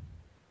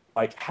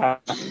 like,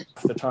 half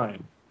the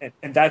time.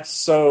 And that's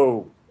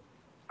so...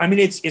 I mean,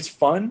 it's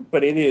fun,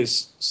 but it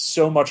is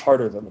so much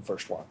harder than the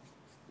first one.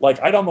 Like,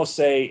 I'd almost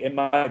say it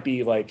might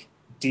be, like,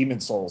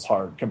 Demon Souls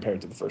hard compared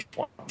to the first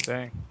one.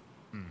 Dang.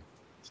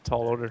 It's a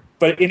tall order.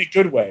 But in a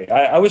good way.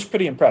 I was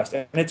pretty impressed.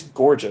 And it's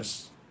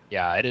gorgeous.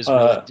 Yeah, it is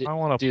really... I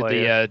want to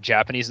play the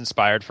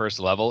Japanese-inspired first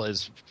level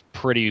is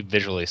pretty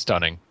visually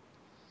stunning.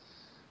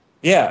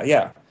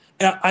 Yeah.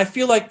 And I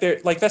feel like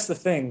that's the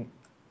thing.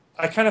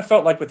 I kind of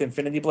felt like with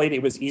Infinity Blade,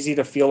 it was easy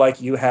to feel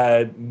like you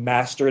had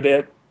mastered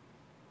it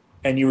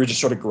and you were just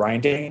sort of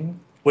grinding.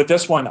 With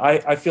this one,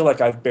 I feel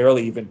like I've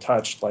barely even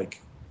touched,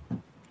 like...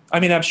 I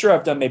mean, I'm sure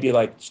I've done maybe,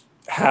 like,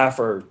 half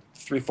or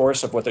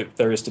 3/4 of what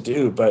there is to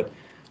do, but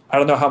I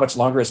don't know how much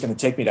longer it's going to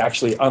take me to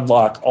actually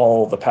unlock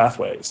all the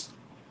pathways.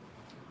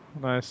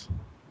 Nice.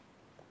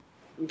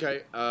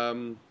 Okay.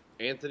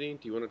 Anthony,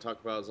 do you want to talk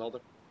about Zelda?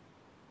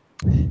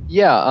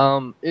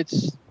 Yeah,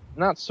 it's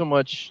not so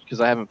much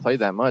because I haven't played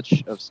that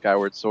much of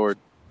Skyward Sword.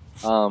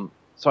 So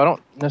I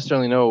don't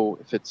necessarily know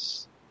if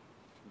it's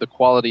the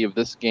quality of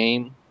this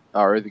game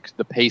or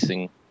the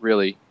pacing,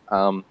 really.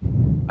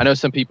 I know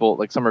some people,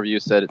 like some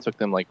reviews said it took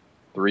them like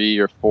 3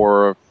 or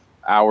 4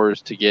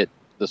 hours to get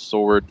the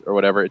sword or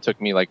whatever. It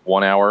took me like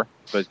 1 hour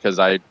because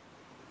I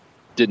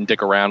didn't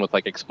dick around with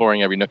like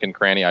exploring every nook and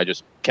cranny. I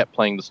just kept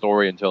playing the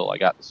story until I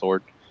got the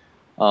sword.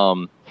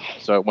 So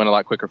it went a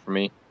lot quicker for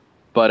me.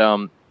 But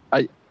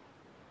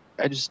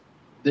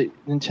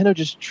Nintendo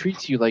just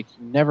treats you like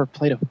you never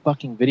played a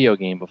fucking video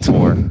game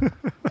before.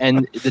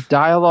 And the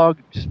dialogue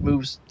just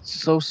moves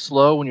so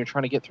slow when you're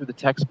trying to get through the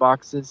text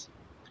boxes.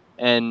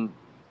 And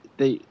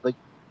they, like,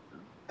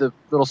 the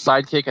little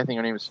sidekick, I think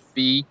her name is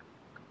Fi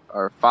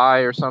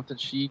or something,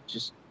 she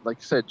just, like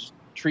I said, just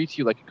treats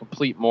you like a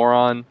complete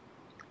moron.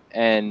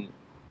 And,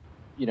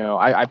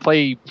 I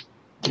play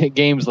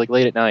games like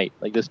late at night.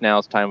 Like this now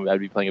is time I'd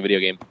be playing a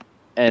video game.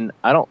 And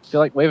I don't feel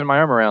like waving my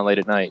arm around late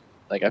at night.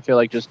 Like, I feel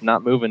like just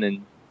not moving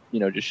and,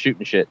 just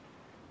shooting shit.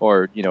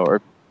 Or,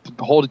 or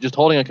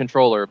holding a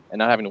controller and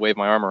not having to wave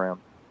my arm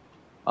around.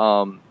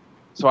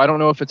 So I don't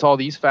know if it's all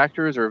these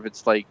factors or if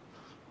it's like,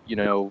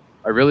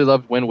 I really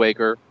loved Wind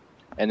Waker,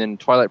 and then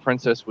Twilight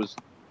Princess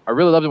I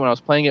really loved it when I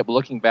was playing it, but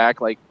looking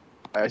back, like,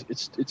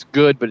 it's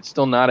good, but it's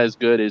still not as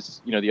good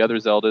as the other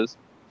Zeldas.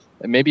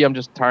 And maybe I'm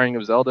just tiring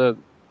of Zelda.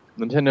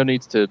 Nintendo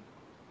needs to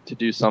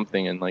do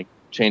something and like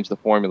change the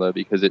formula,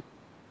 because it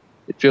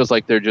feels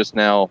like they're just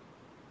now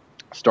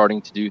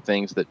starting to do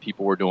things that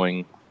people were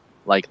doing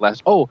like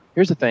last. Oh,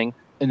 here's the thing: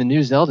 in the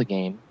new Zelda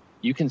game,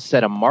 you can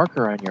set a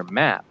marker on your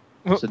map,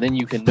 so then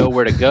you can know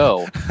where to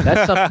go.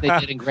 That's something they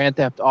did in Grand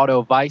Theft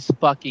Auto Vice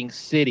fucking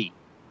City.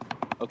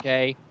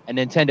 Okay, and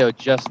Nintendo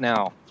just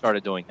now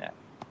started doing that.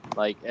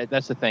 Like,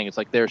 that's the thing. It's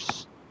like they're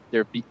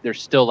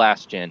still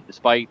last gen,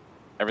 despite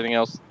everything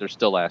else. They're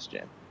still last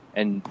gen,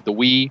 and the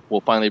Wii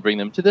will finally bring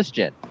them to this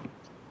gen.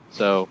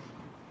 So,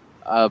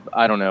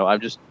 I don't know.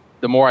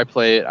 The more I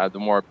play it, the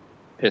more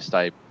pissed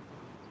I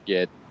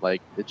get.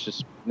 Like, it's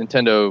just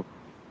Nintendo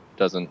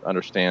doesn't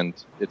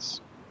understand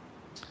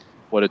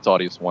what its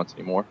audience wants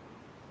anymore,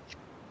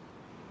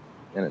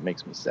 and it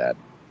makes me sad.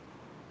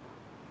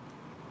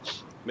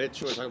 Mitch,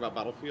 you want to talk about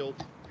Battlefield?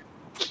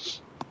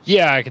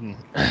 Yeah, I can.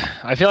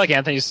 I feel like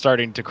Anthony's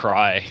starting to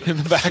cry in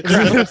the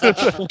background.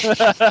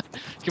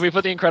 Can we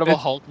put the Incredible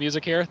Hulk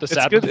music here? The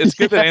sad. It's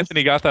good that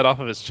Anthony got that off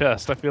of his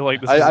chest. I feel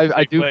like this.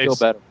 I do feel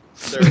better.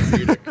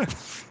 Therapeutic.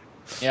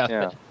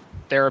 Yeah.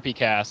 Therapy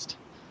cast.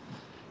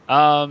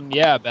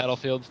 Yeah,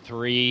 Battlefield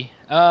 3.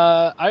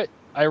 I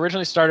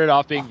originally started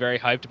off being very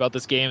hyped about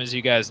this game, as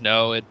you guys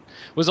know. It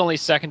was only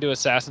second to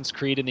Assassin's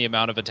Creed in the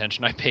amount of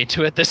attention I paid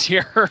to it this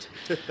year.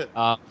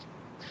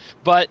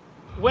 But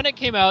when it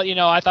came out,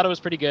 I thought it was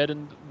pretty good.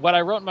 And what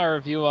I wrote in my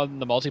review on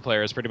the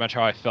multiplayer is pretty much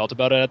how I felt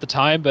about it at the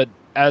time. But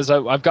as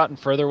I've gotten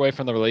further away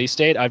from the release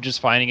date, I'm just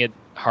finding it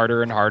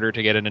harder and harder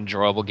to get an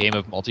enjoyable game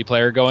of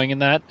multiplayer going in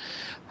that.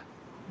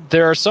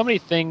 There are so many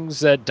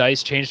things that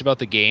DICE changed about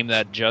the game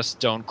that just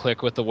don't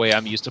click with the way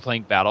I'm used to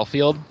playing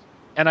Battlefield.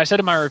 And I said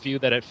in my review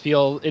that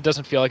it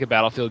doesn't feel like a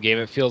Battlefield game.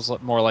 It feels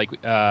more like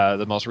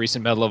the most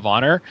recent Medal of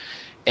Honor.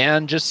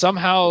 And just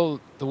somehow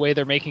the way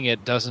they're making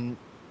it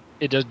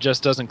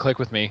just doesn't click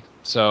with me.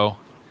 So,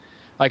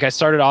 like, I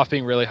started off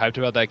being really hyped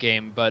about that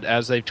game, but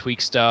as they've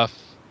tweaked stuff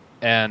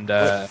and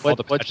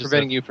what's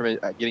preventing you from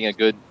getting a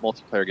good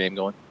multiplayer game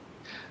going?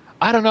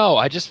 I don't know.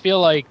 I just feel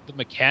like the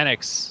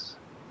mechanics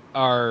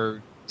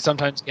are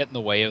sometimes get in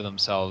the way of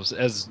themselves,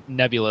 as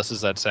nebulous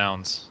as that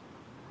sounds.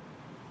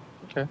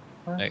 Okay.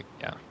 All right.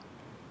 Yeah.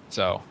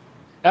 So,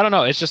 I don't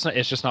know. It's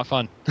just not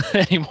fun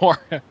anymore.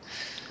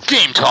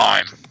 Game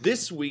time.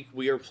 This week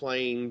we are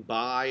playing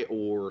Buy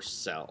or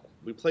Sell.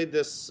 We played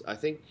this, I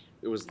think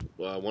it was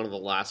one of the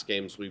last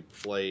games we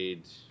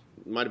played.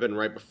 It might have been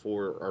right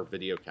before our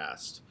video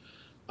cast.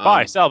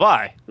 Buy, sell,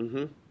 buy.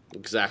 Mm-hmm.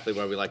 Exactly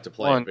why we like to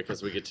play it,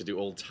 because we get to do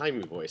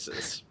old-timey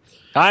voices.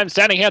 I'm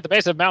standing here at the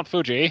base of Mount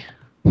Fuji.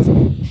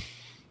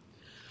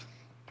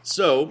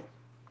 So,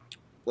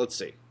 let's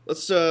see.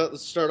 Let's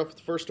start off with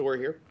the first story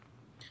here.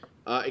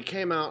 It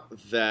came out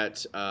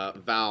that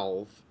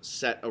Valve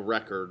set a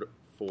record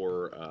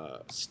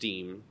for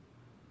Steam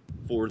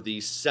for the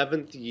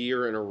 7th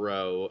year in a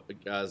row.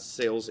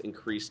 Sales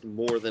increased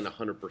more than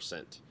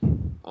 100%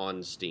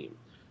 on Steam.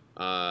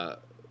 Over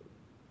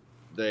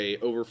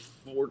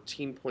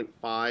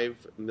 14.5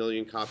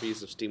 million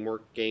copies of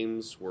SteamWorks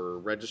games were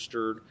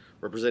registered,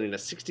 representing a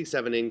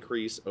 67%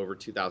 increase over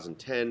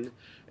 2010,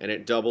 and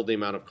it doubled the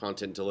amount of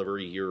content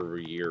delivery year over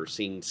year,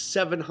 seeing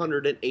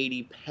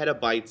 780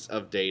 petabytes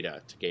of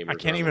data to gamers. I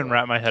can't even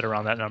wrap my head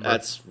around that number.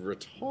 That's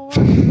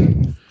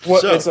retarded.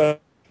 It's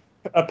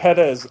a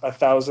peta is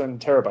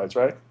 1,000 terabytes,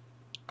 right?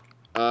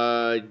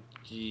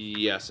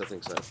 Yes, I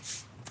think so.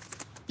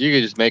 You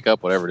can just make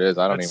up whatever it is.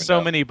 I don't even know.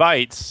 So many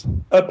bytes.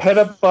 A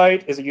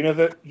petabyte is a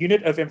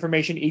unit of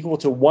information equal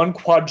to 1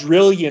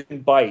 quadrillion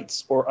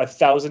bytes, or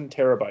 1,000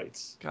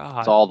 terabytes. God.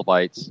 It's all the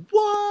bytes.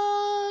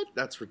 What?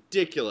 That's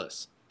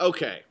ridiculous.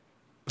 Okay.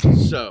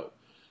 So,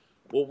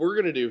 what we're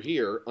going to do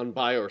here on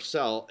Buy or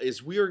Sell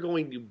is we are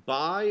going to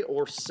buy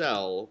or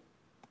sell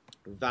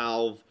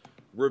Valve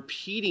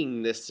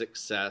repeating this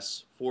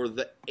success for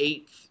the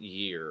 8th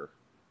year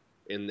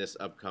in this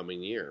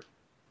upcoming year.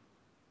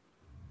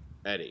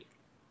 Eddie.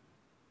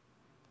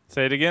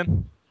 Say it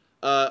again.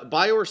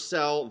 Buy or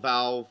sell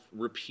Valve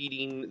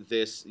repeating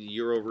this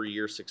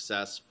year-over-year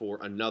success for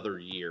another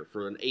year,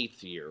 for an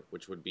 8th year,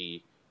 which would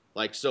be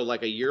like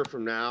a year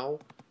from now.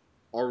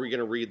 Are we going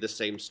to read the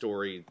same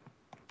story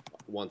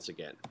once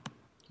again?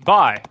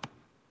 Buy.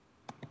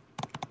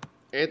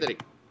 Anthony.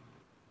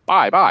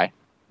 Bye.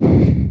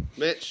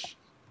 Mitch.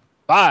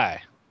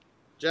 Bye.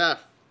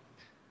 Jeff.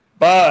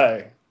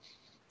 Bye.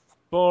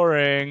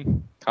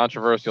 Boring.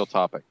 Controversial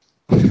topic.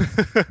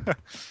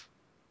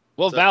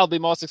 Will Valve be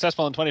more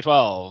successful in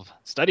 2012?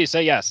 Studies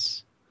say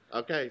yes.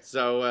 Okay,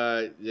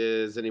 so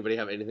does anybody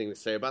have anything to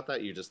say about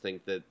that? You just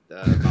think that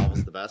Valve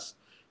is the best,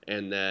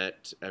 and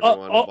that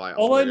everyone will buy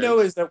all I know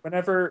is that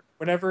whenever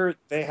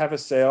they have a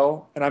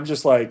sale, and I'm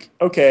just like,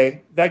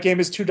 okay, that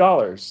game is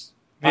 $2.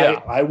 Yeah.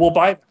 I will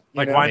buy.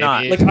 Like, why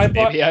not?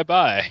 Maybe I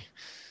buy.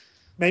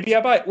 Maybe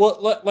I buy.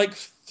 Well, like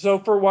So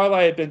for a while,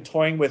 I had been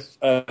toying with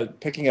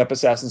picking up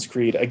Assassin's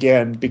Creed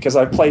again because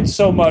I've played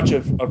so much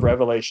of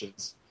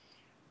Revelations,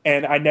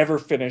 and I never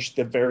finished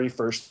the very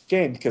first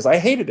game because I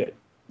hated it.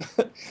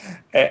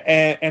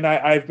 and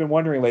I've been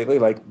wondering lately,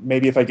 like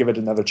maybe if I give it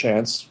another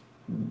chance,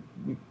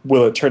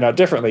 will it turn out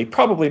differently?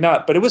 Probably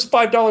not. But it was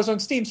 $5 on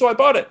Steam, so I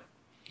bought it.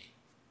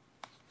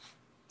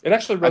 It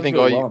actually runs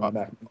really well on my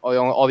Mac.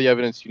 All the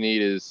evidence you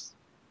need is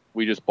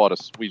we just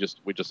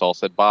all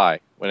said buy.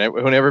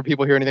 Whenever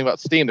people hear anything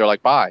about Steam, they're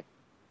like buy.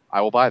 I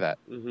will buy that.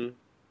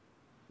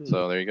 Mm-hmm.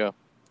 So there you go.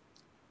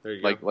 There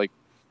you go. Like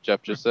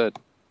Jeff just said,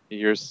 he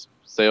hears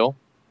sale,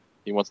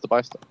 he wants to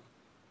buy stuff.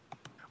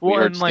 Well,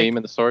 we heard Steam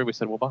in the story. We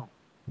said we'll buy.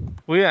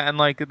 Well, yeah, and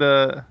like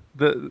the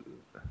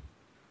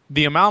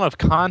amount of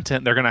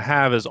content they're going to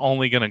have is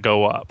only going to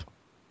go up.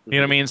 You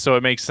know what I mean? So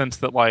it makes sense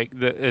that like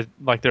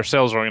their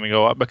sales are going to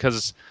go up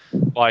because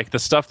like the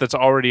stuff that's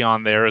already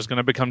on there is going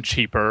to become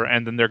cheaper,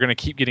 and then they're going to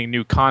keep getting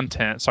new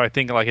content. So I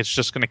think like it's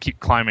just going to keep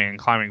climbing and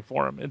climbing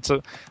for them. It's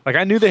like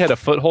I knew they had a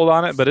foothold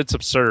on it, but it's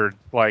absurd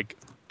like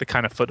the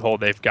kind of foothold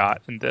they've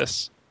got in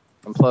this.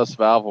 And plus,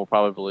 Valve will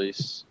probably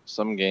release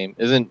some game.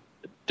 Isn't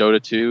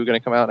Dota 2 going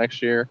to come out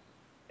next year?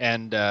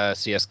 And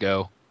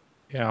CS:GO.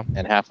 Yeah.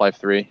 And Half-Life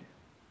 3.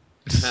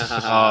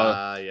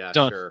 Yeah,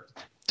 sure.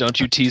 Don't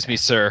you tease me,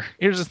 sir.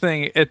 Here's the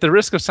thing. At the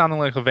risk of sounding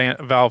like a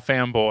Valve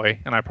fanboy,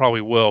 and I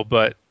probably will,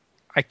 but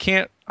I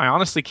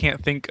honestly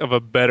can't think of a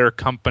better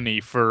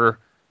company for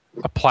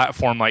a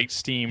platform like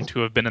Steam to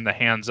have been in the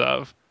hands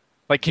of.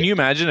 Like, can you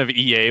imagine if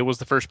EA was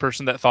the first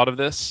person that thought of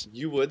this?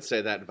 You would say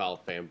that,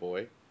 Valve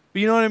fanboy.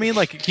 But you know what I mean?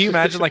 Like, can you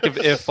imagine like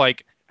if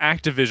like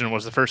Activision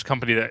was the first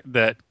company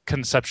that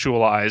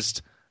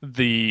conceptualized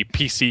the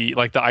PC,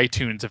 like the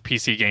iTunes of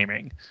PC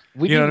gaming?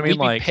 You know what I mean?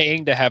 Like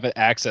paying to have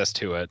access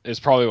to it is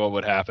probably what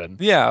would happen.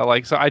 Yeah,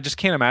 like so I just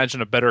can't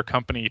imagine a better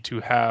company to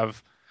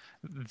have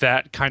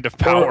that kind of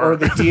power. Or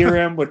the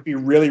DRM would be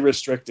really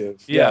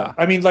restrictive. Yeah.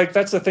 I mean, like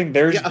that's the thing.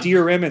 There's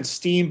DRM in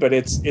Steam, but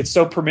it's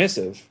so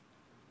permissive.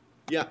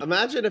 Yeah,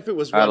 imagine if it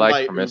was run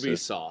by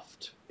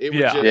Ubisoft.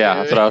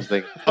 That's what I was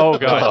thinking. Oh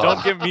god,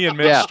 don't get me and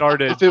Mitch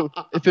started.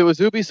 If it was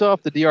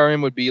Ubisoft, the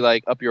DRM would be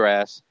like up your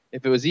ass.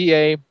 If it was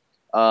EA,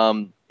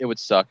 it would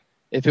suck.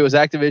 If it was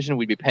Activision,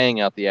 we'd be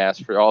paying out the ass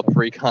for all the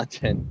free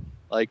content.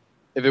 Like,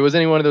 if it was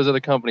any one of those other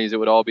companies, it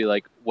would all be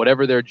like,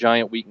 whatever their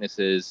giant weakness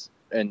is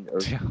and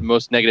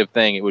most negative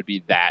thing, it would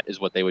be that is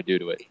what they would do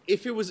to it.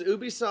 If it was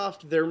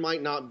Ubisoft, there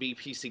might not be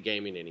PC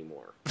gaming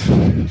anymore.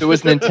 If it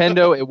was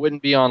Nintendo, it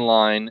wouldn't be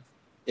online.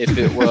 If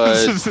it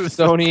was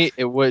Sony,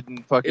 it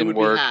wouldn't fucking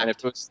work. And if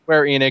it was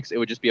Square Enix, it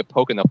would just be a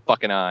poke in the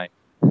fucking eye.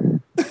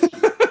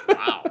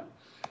 Wow.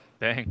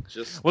 Dang.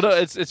 No,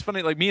 it's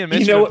funny. Like me and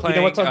Mitch. You know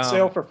playing, what's on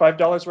sale for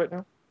 $5 right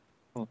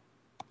now?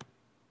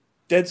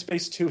 Dead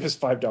Space 2 is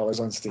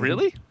 $5 on Steam.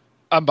 Really?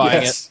 I'm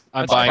buying it.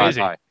 I'm buying it.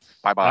 Bye.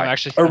 I'm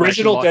actually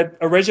original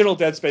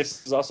Dead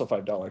Space is also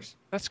 $5.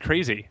 That's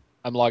crazy.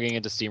 I'm logging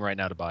into Steam right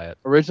now to buy it.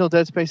 Original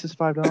Dead Space is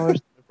 $5. Never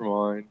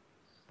mind.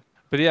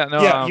 But yeah,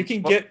 no. Yeah, you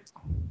can get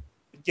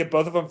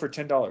both of them for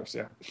 $10.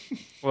 Yeah.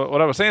 Well,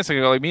 what I was saying is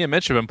like me and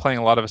Mitch have been playing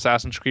a lot of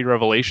Assassin's Creed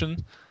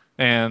Revelation.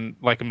 And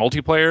like a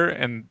multiplayer,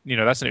 and you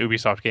know that's an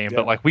Ubisoft game,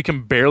 but like we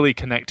can barely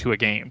connect to a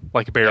game,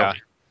 like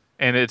barely,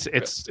 and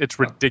it's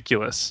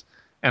ridiculous.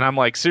 And I'm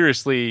like,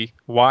 seriously,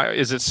 why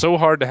is it so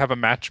hard to have a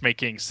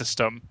matchmaking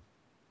system?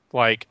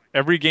 Like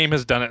every game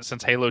has done it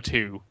since Halo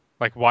 2.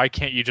 Like why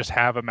can't you just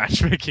have a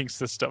matchmaking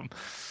system?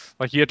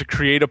 Like you have to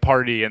create a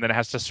party, and then it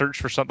has to search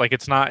for something. Like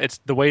it's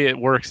the way it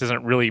works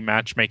isn't really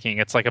matchmaking.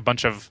 It's like a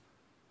bunch of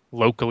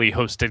locally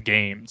hosted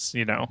games,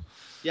 you know.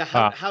 Yeah,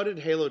 how did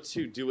Halo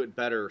 2 do it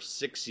better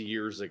 6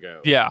 years ago?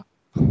 Yeah.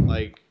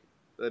 Like,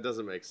 that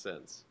doesn't make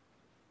sense.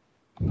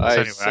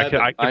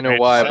 I know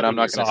why, but I'm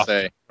not going to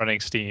say. Running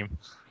Steam.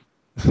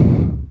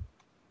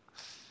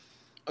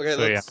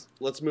 Okay, so,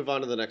 let's move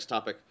on to the next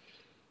topic.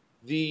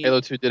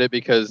 Halo 2 did it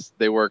because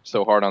they worked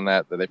so hard on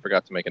that they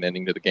forgot to make an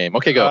ending to the game.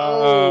 Okay, go.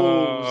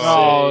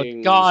 Oh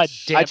God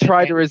damn it. I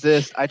tried to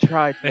resist. I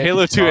tried. The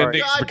Halo 2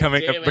 ending is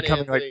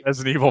becoming like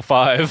Resident Evil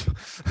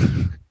 5.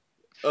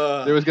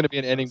 There was going to be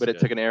an ending, but it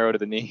took an arrow to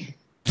the knee.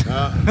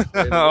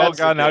 Oh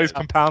god, now he's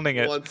compounding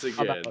it. Once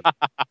again.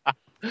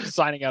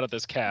 Signing out of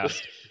this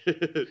cast.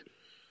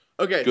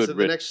 Okay, so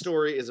the next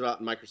story is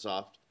about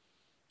Microsoft.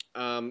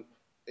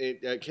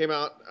 It came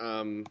out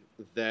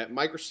that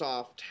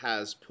Microsoft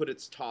has put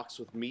its talks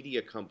with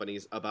media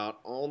companies about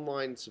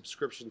online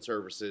subscription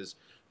services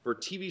for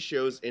TV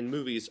shows and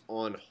movies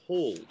on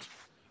hold,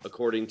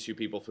 according to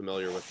people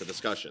familiar with the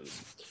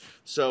discussions.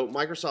 So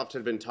Microsoft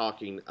had been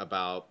talking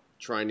about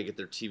trying to get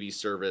their TV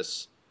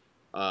service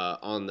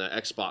on the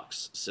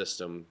Xbox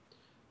system,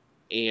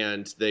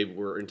 and they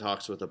were in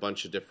talks with a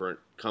bunch of different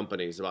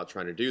companies about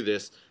trying to do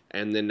this,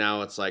 and then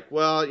now it's like,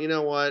 well, you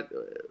know what,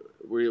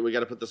 we got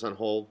to put this on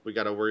hold, we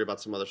got to worry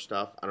about some other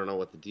stuff. I don't know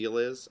what the deal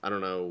is. I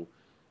don't know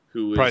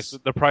who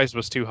the price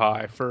was too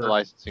high for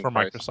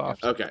Microsoft.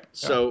 Yeah. Okay,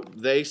 so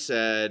they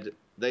said,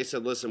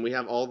 listen, we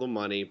have all the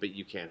money, but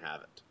you can't have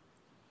it.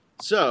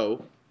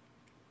 So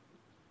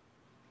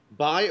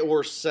buy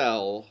or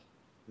sell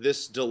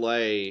this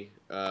delay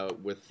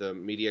with the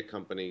media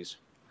companies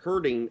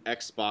hurting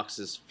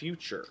Xbox's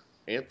future?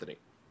 Anthony.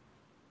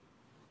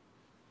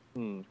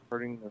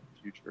 Hurting the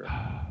future.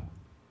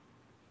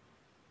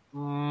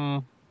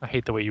 I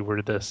hate the way you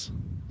worded this.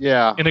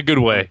 Yeah. In a good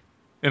way.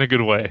 In a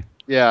good way.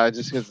 Yeah,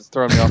 just because it's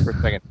throwing me off for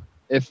a second.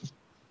 If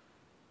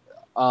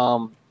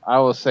I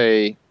will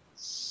say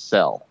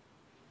sell.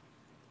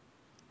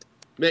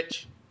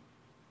 Mitch.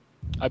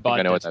 I bought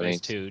I know Dead what that Space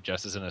means. 2,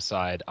 just as an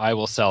aside. I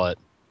will sell it.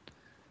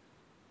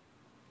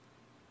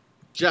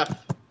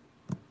 Jeff.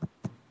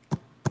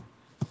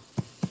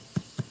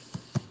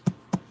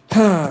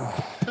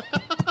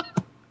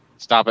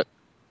 Stop it.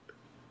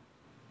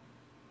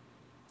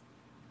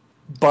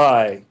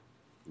 Buy.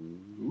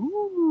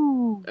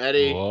 Ooh.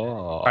 Eddie.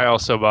 Oh. I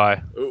also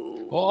buy.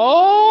 Ooh.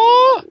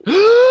 Oh!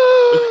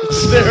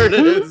 There it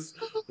is.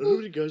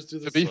 Nobody goes to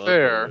the To be sun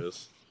fair. on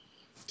this.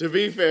 To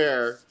be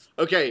fair.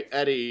 Okay,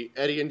 Eddie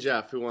and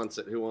Jeff, who wants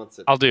it? Who wants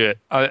it? I'll do it.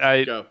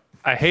 Go.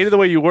 I hated the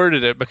way you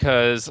worded it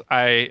because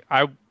I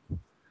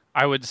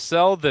would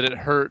sell that it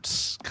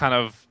hurts kind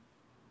of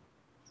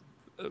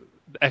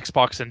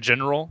Xbox in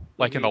general,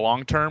 like in the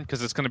long term,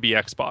 because it's going to be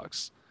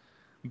Xbox.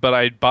 But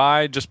I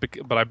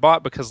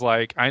bought because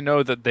like I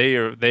know that they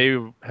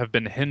have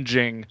been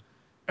hinging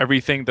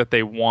everything that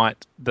they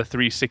want the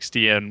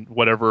 360 and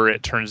whatever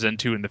it turns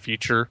into in the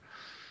future.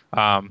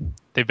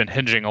 They've been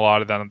hinging a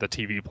lot of that on the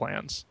TV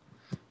plans.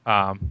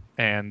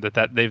 And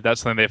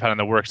that's something they've had in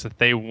the works, that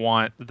they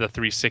want the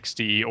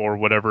 360 or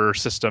whatever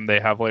system they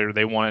have later.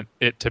 They want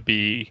it to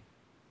be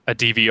a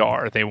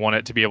DVR. They want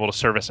it to be able to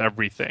service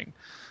everything.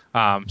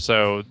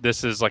 So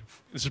this is a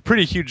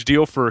pretty huge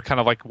deal for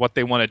kind of like what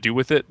they want to do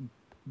with it.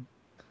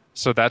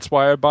 So that's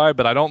why I buy,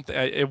 but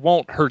it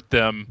won't hurt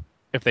them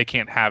if they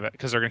can't have it,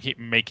 because they're going to keep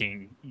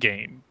making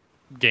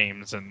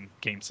games and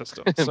game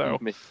systems. So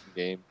Making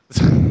games.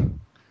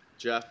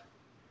 Jeff.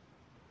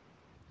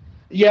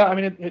 Yeah, I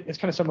mean it's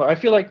kind of similar. I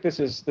feel like this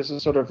is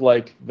sort of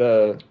like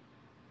the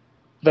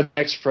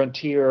next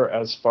frontier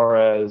as far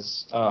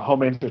as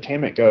home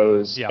entertainment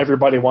goes. Yeah.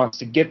 Everybody wants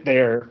to get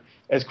there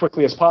as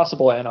quickly as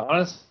possible, and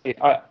honestly,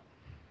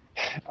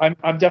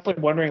 I'm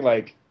definitely wondering.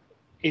 Like,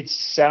 it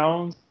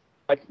sounds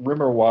like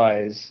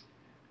rumor-wise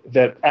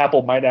that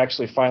Apple might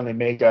actually finally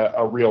make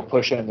a real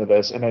push into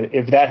this, and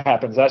if that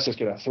happens, that's just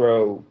going to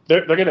throw.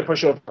 They're going to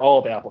push over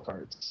all the Apple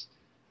cards.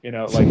 You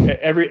know, like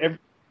every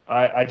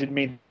I didn't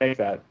mean to make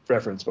that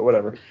reference, but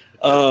whatever.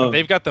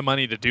 they've got the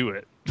money to do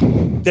it.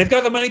 They've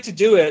got the money to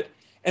do it,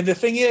 and the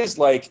thing is,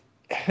 like,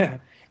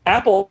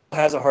 Apple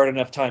has a hard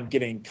enough time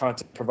getting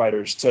content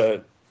providers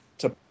to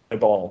play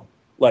ball,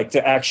 like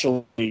to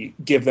actually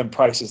give them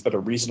prices that are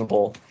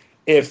reasonable.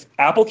 If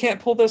Apple can't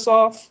pull this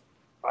off,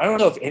 I don't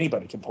know if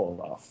anybody can pull it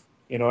off.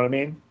 You know what I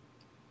mean?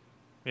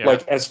 Yeah.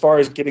 Like, as far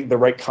as getting the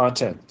right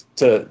content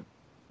to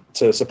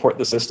support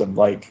the system,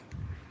 like,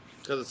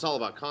 Because it's all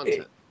about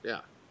content.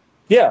 Yeah.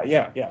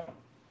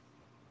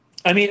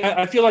 I mean,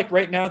 I feel like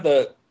right now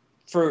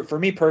for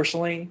me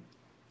personally,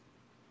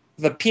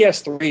 the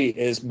PS3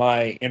 is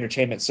my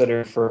entertainment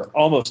center for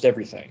almost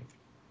everything.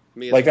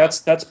 Me as Like well.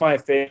 that's my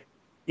favorite.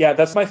 Yeah,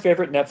 that's my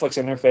favorite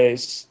Netflix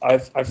interface.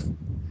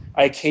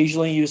 I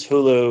occasionally use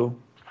Hulu,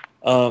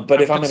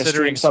 but if I'm going to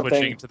stream considering switching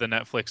something, to the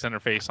Netflix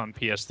interface on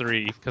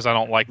PS3 because I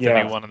don't like the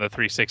Yeah. new one on the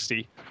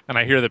 360, and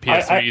I hear the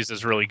PS3's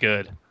is really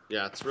good.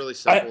 Yeah, it's really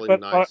simple but-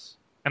 and nice.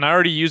 And I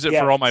already use it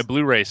Yeah. for all my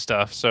Blu-ray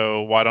stuff,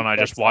 so why don't I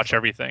just watch Exactly.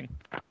 everything?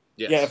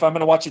 Yes. yeah, if I'm going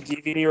to watch a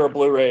DVD or a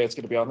Blu-ray, it's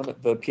going to be on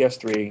the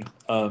PS3.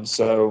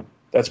 So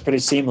that's pretty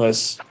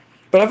seamless.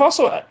 But I've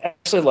also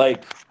actually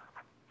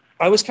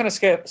I was kind of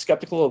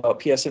skeptical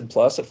about PSN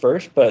Plus at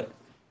first, but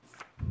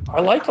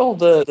I like all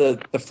the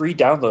free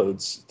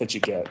downloads that you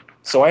get.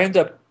 So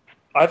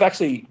I've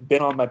actually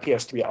been on my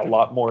PS3 a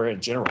lot more in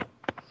general.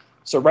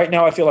 So right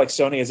now I feel like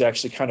Sony is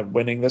actually kind of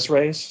winning this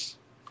race.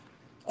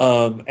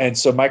 And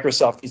so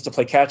Microsoft needs to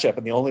play catch up,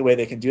 and the only way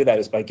they can do that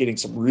is by getting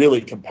some really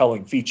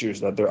compelling features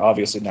that they're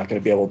obviously not going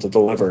to be able to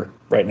deliver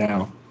right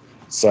now.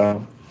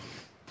 So,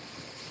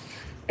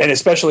 and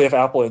especially if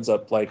Apple ends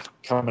up like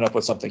coming up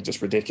with something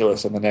just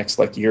ridiculous in the next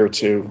like year or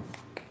two,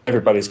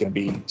 everybody's going to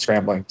be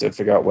scrambling to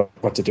figure out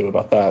what to do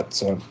about that.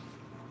 So,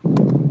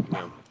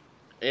 Yeah.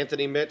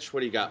 Anthony, Mitch, what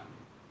do you got?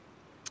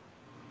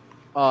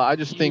 I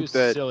just think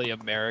that silly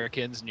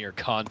Americans and your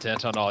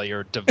content on all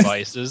your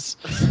devices.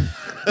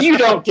 you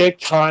don't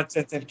get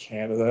content in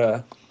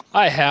Canada.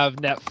 I have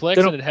Netflix,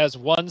 They don't- and it has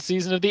one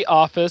season of The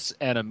Office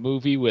and a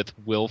movie with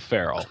Will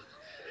Ferrell.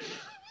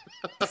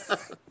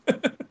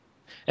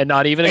 And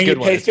not even a And good you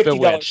one. pay It's $50,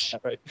 Bewitched.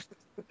 right?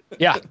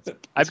 Yeah,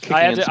 it's kicking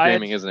and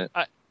screaming, isn't it?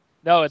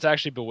 No, it's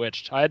actually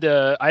Bewitched. I had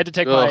to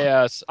take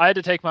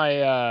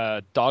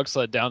my dog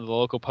sled down to the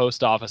local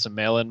post office and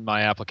mail in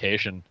my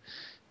application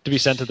to be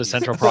sent to the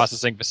central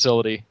processing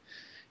facility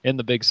in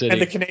the big city.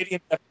 And the Canadian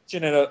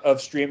definition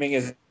of streaming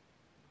is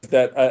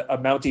that a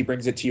Mountie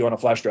brings it to you on a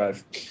flash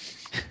drive.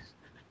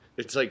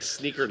 It's like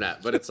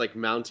SneakerNet, but it's like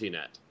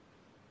Mountie-net.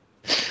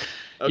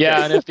 Okay.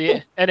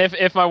 Yeah, and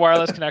if my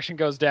wireless connection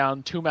goes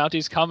down, two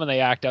Mounties come and they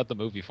act out the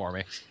movie for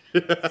me.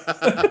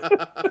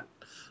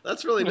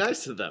 That's really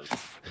nice of them.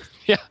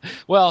 Yeah.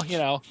 Well,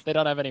 they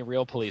don't have any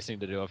real policing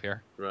to do up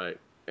here. Right.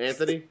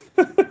 Anthony?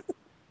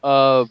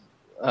 I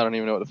don't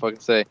even know what to fucking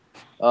say.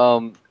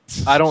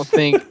 I don't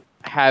think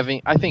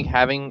I think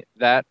having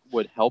that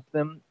would help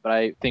them, but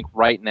I think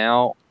right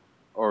now,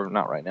 or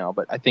not right now,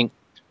 but I think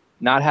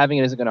not having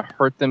it isn't going to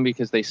hurt them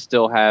because they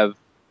still have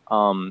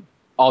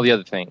all the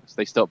other things.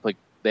 They still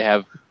they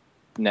have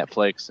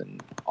Netflix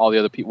and all the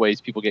other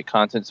ways people get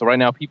content. So right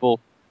now, people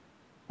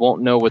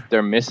won't know what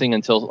they're missing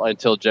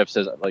until Jeff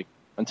says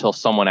until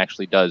someone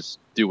actually does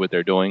do what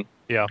they're doing.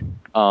 Yeah.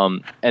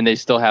 And they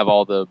still have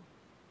all the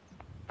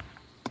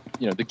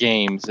the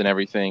games and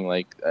everything.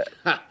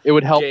 It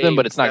would help them,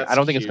 but it's not. I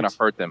don't think it's going to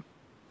hurt them.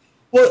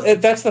 Well,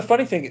 that's the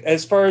funny thing.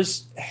 As far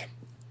as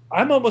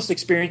I'm almost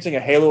experiencing a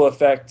Halo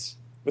effect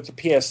with the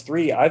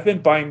PS3. I've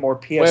been buying more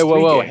PS3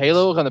 Whoa. games.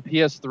 Halo on the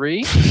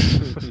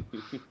PS3?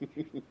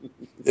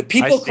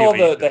 People call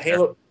the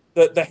Halo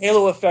the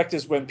Halo effect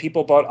is when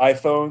people bought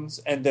iPhones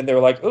and then they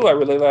were like, "Oh, I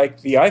really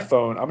like the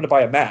iPhone. I'm going to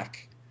buy a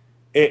Mac."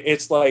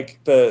 It's like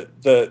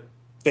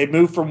they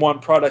move from one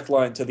product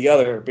line to the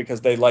other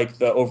because they like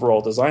the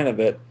overall design of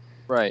it.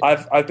 Right.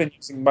 I've been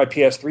using my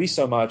PS3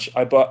 so much.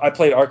 I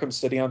played Arkham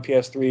City on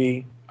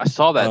PS3. I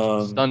saw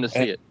that. Stunned to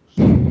see it.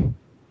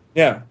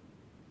 Yeah.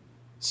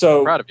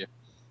 So proud of you.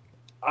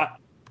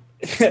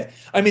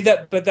 I mean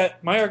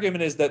my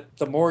argument is that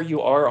the more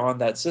you are on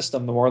that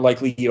system, the more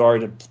likely you are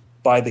to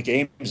buy the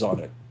games on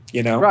it.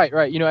 Right.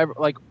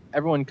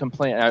 Everyone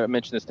complained. I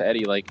mentioned this to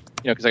Eddie,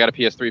 because I got a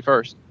PS3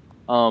 first,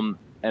 and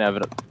I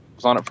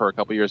was on it for a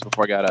couple years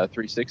before I got a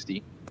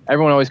 360.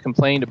 Everyone always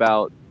complained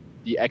about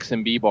the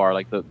XMB bar,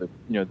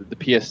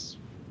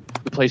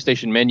 the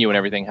PlayStation menu and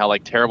everything, how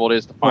terrible it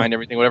is to find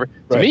everything, whatever.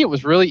 To me, it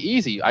was really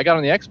easy. I got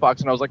on the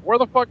Xbox and I was like, "Where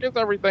the fuck is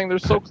everything? They're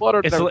so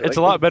cluttered." It's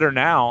a lot better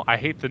now. I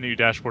hate the new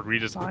dashboard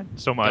redesign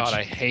so much. God,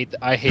 I hate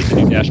the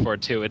new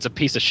dashboard too. It's a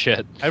piece of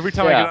shit. Every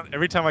time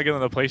I get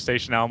on the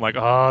PlayStation now, I'm like,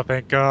 "Oh,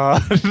 thank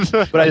God."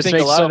 But I think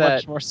makes a lot so of that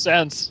much more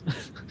sense.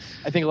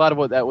 I think a lot of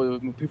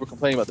when people were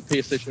complaining about the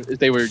PlayStation is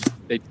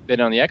they'd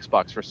been on the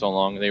Xbox for so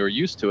long and they were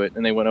used to it,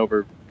 and they went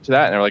over to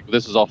that and they're like,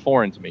 "This is all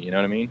foreign to me." You know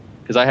what I mean?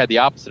 Because I had the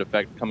opposite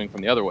effect coming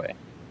from the other way.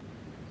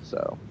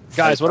 So,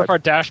 guys, what if our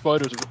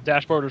dashboard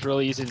was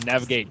really easy to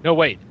navigate? No,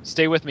 wait,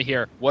 stay with me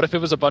here. What if it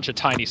was a bunch of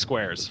tiny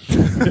squares?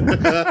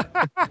 Yeah,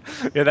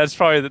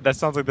 that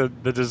sounds like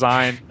the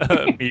design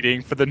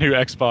meeting for the new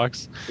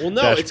Xbox. Well,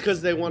 no, it's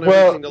because they want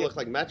everything to look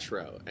like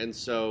Metro, and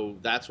so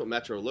that's what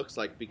Metro looks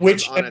like.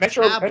 Because on a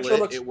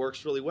tablet, it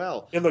works really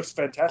well. It looks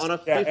fantastic. On a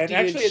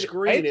 50-inch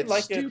screen,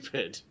 it's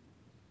stupid.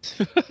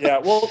 Yeah,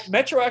 well,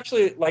 Metro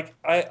actually,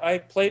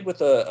 I played with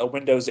a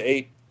Windows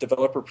 8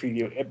 developer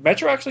preview.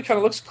 Metro actually kind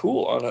of looks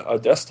cool on a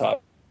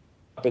desktop.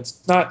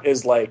 It's not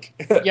as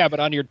yeah, but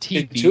on your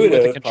TV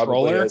intuitive with a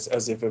controller,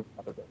 as if it.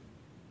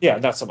 Yeah,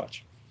 not so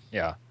much.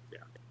 Yeah.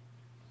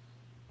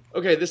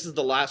 Okay, this is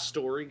the last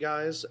story,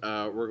 guys.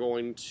 We're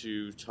going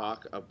to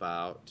talk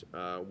about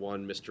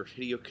one Mr.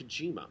 Hideo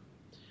Kojima.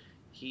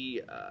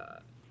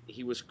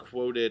 He was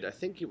quoted. I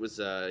think it was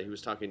he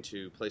was talking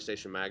to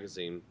PlayStation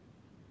Magazine.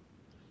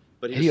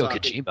 But Hideo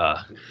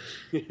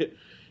Kojima.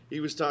 He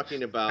was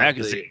talking about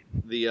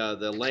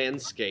the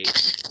landscape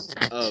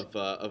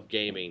of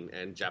gaming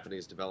and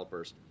Japanese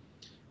developers,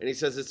 and he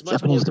says it's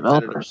much more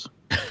competitive.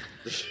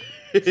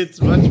 It's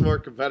much more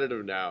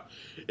competitive now.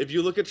 If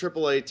you look at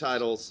AAA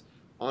titles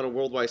on a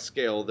worldwide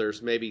scale,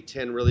 there's maybe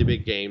 10 really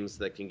big games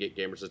that can get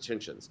gamers'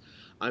 attentions.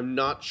 I'm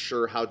not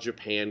sure how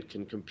Japan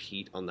can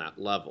compete on that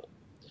level.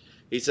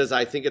 He says,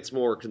 I think it's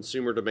more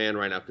consumer demand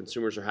right now.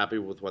 Consumers are happy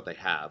with what they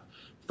have.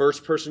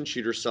 First-person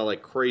shooters sell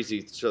like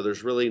crazy, so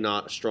there's really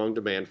not a strong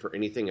demand for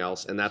anything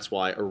else, and that's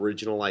why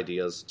original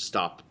ideas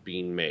stop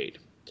being made.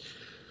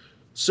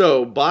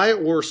 So, buy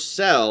or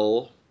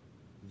sell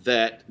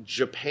that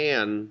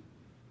Japan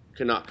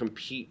cannot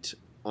compete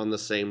on the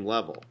same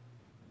level,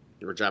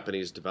 or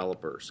Japanese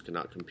developers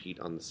cannot compete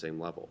on the same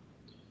level.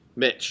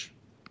 Mitch.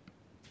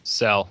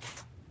 Sell.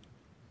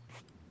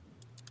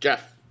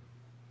 Jeff.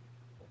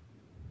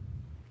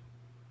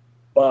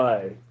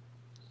 Buy.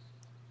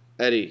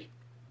 Eddie.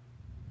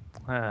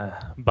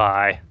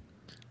 Buy.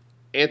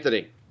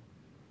 Anthony.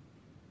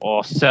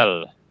 Or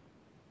sell.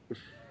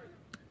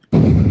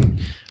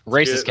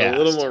 Racist cast. A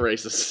little more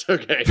racist.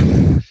 Okay.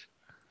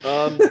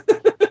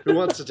 Who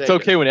wants to take it? It's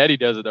okay when Eddie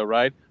does it, though,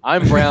 right?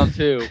 I'm brown,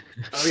 too.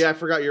 Oh, yeah, I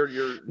forgot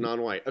you're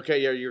non-white. Okay,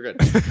 yeah, you're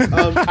good.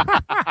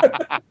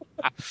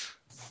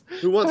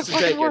 Who wants to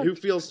take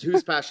it?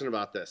 Who's passionate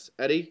about this?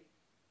 Eddie?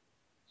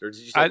 Or did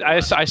you say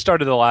I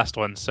started the last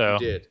one, so.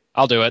 You did.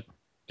 I'll do it.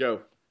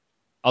 Go.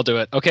 I'll do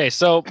it. Okay,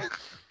 so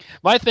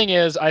my thing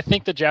is, I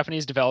think the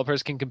Japanese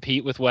developers can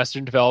compete with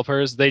Western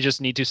developers. They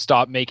just need to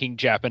stop making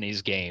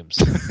Japanese games.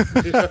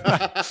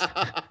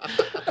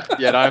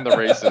 Yet I'm the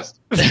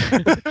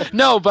racist.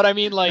 No, but I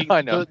mean,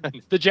 I know.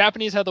 The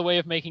Japanese have the way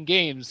of making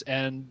games,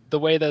 and the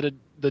way that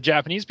the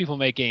Japanese people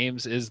make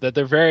games is that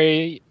they're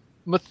very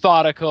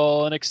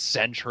methodical and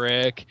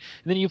eccentric.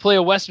 And then you play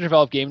a Western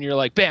developed game and you're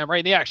like, bam, right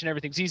in the action,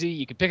 everything's easy.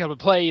 You can pick up and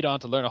play. You don't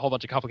have to learn a whole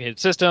bunch of complicated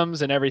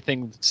systems, and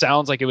everything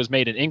sounds like it was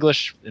made in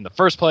English in the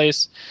first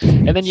place.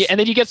 And then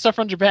you get stuff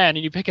from Japan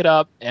and you pick it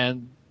up,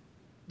 and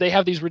they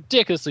have these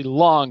ridiculously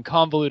long,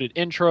 convoluted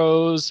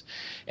intros,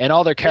 and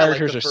all their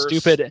characters are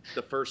stupid.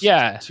 The first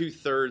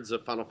 2/3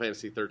 of Final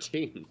Fantasy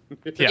 13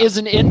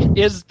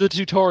 is the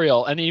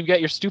tutorial, and then you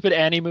get your stupid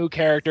Animu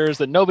characters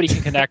that nobody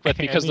can connect with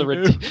because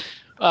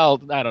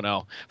well, I don't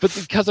know, but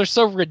because they're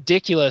so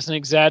ridiculous and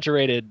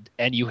exaggerated,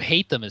 and you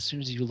hate them as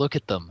soon as you look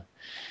at them.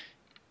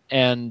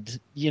 And,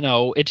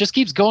 it just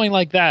keeps going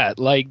like that.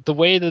 Like, the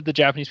way that the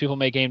Japanese people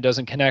make game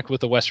doesn't connect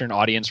with the Western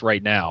audience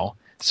right now.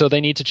 So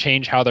they need to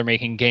change how they're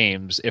making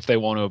games if they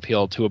want to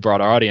appeal to a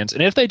broader audience.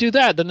 And if they do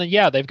that, then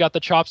they've got the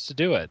chops to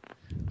do it.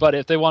 But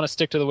if they want to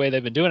stick to the way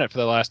they've been doing it for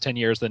the last 10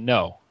 years, then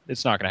no,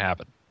 it's not going to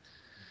happen.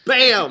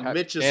 Bam!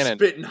 Mitch is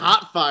spitting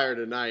hot fire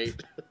tonight.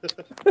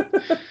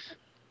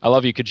 I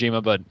love you,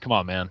 Kojima, but come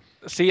on, man.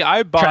 See,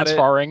 I bought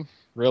Transfarring,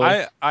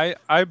 really?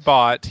 I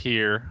bought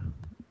here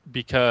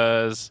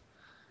because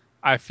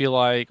I feel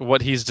like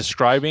what he's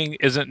describing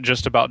isn't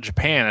just about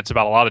Japan, it's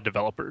about a lot of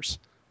developers.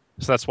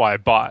 So that's why I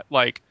bought.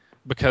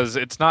 Because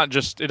it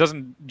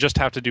doesn't just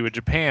have to do with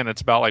Japan.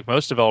 It's about, like,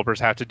 most developers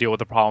have to deal with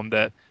the problem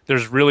that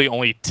there's really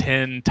only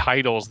 10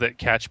 titles that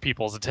catch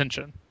people's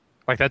attention.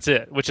 Like, that's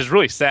it, which is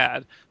really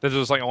sad that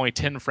there's, like, only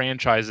 10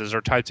 franchises or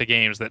types of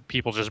games that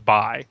people just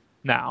buy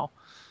now.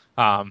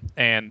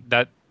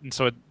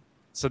 So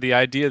the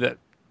idea that,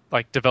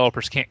 like,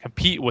 developers can't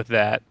compete with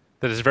that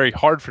it's very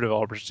hard for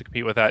developers to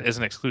compete with that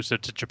isn't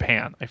exclusive to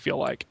Japan, I feel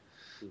like.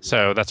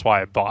 So that's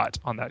why I bought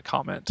on that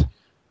comment.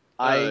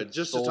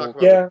 Just to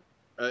talk about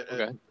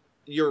okay.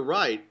 You're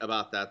right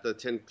about that, the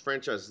 10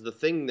 franchises. The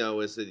thing,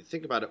 though, is that you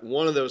think about it,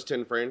 one of those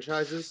 10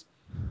 franchises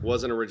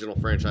was an original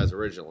franchise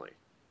originally.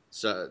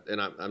 So,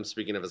 and I'm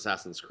speaking of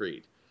Assassin's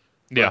Creed.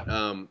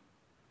 Yeah.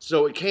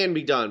 So it can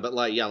be done, but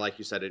like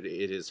you said, it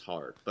is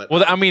hard. But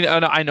I mean,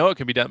 I know it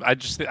can be done. I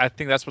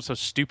think that's what's so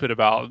stupid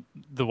about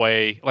the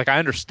way. Like, I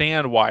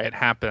understand why it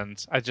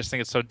happens. I just think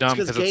it's so dumb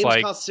because it's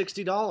like cost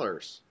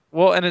 $60.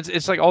 Well, and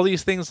it's like all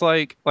these things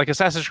like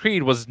Assassin's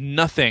Creed was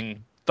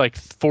nothing like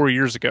 4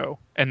 years ago,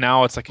 and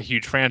now it's like a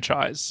huge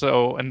franchise.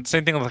 So, and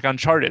same thing with like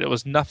Uncharted, it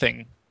was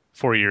nothing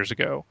 4 years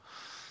ago.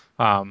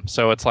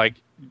 So it's like,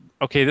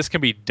 okay, this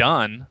can be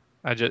done.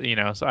 I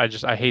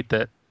hate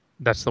that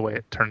that's the way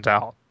it turns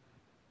out.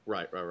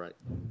 Right.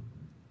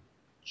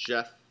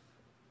 Jeff?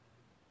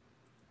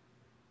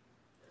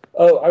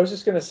 Oh, I was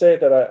just going to say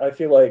that I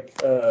feel like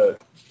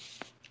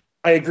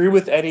I agree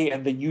with Eddie,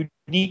 and the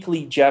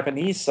uniquely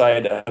Japanese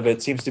side of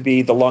it seems to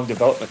be the long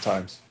development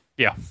times.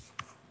 Yeah.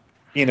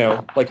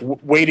 Like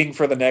waiting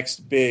for the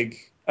next big,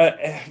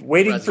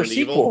 waiting Resident for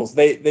sequels.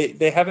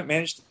 They haven't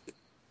managed to,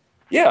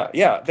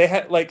 yeah. They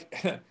had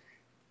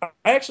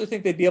I actually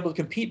think they'd be able to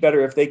compete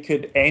better if they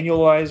could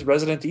annualize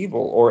Resident Evil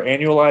or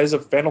annualize a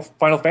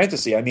Final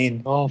Fantasy. I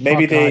mean,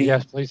 maybe they.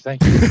 Yes, please,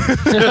 thank you.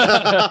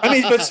 I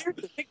mean, but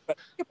seriously, think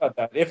about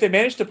that. If they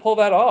managed to pull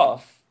that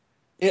off,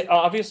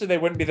 obviously they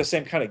wouldn't be the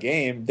same kind of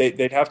game.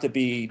 They'd have to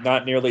be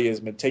not nearly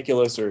as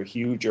meticulous or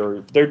huge,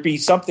 or there'd be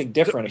something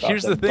different about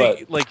Here's them.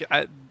 the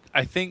thing,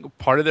 I think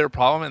part of their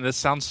problem, and this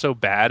sounds so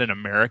bad and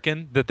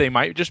American, that they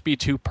might just be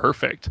too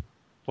perfect.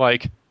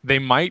 Like, they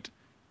might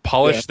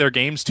polish their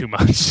games too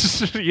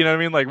much. You know what I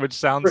mean? Like, which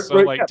sounds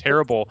so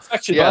terrible.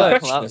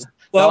 Not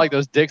like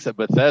those dicks at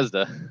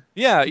Bethesda.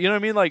 Yeah, you know what I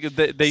mean? Like,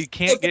 they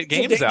can't get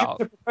games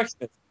out.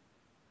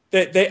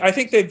 I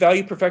think they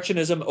value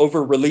perfectionism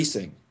over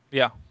releasing.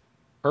 Yeah.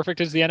 Perfect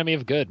is the enemy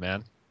of good,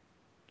 man.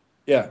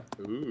 Yeah.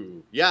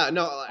 Ooh. Yeah,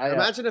 no,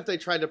 imagine if they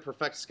tried to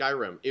perfect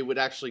Skyrim. It would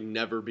actually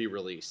never be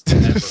released.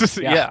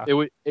 Ever. Yeah. It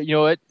would. You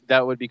know what?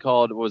 That would be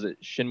called, what was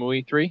it,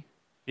 Shenmue 3?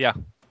 Yeah.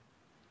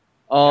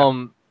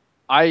 What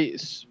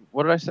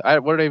did I say?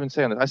 What did I even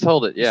say on this? I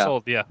sold it,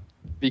 yeah.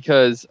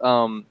 Because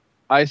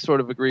I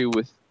sort of agree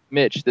with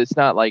Mitch that it's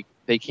not like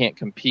they can't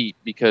compete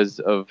because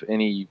of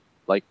any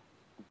like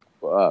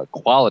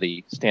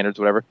quality standards,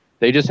 whatever.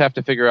 They just have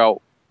to figure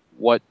out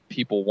what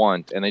people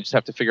want, and they just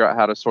have to figure out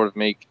how to sort of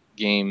make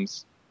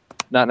games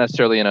not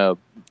necessarily in a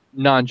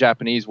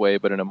non-Japanese way,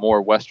 but in a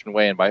more Western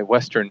way. And by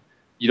Western,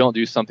 you don't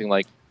do something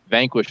like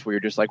Vanquish where you're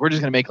just like, we're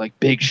just going to make like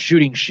big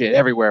shooting shit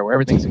everywhere where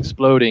everything's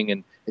exploding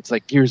and it's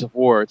like Gears of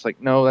War. It's like,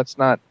 no, that's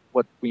not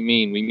what we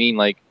mean. We mean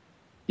like,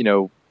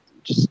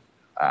 just,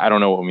 I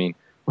don't know what we mean.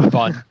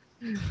 Fun.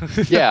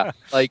 Yeah.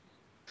 Like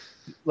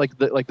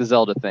the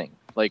Zelda thing.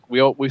 Like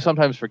we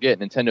sometimes forget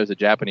Nintendo's a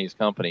Japanese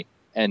company,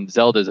 and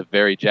Zelda is a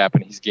very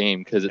Japanese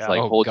game because it's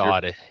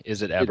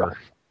is it ever?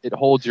 It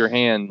holds your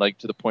hand like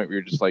to the point where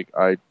you're just like,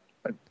 I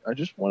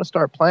just want to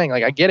start playing.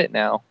 Like, I get it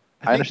now.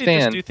 I understand.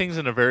 They just do things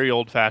in a very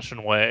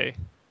old-fashioned way.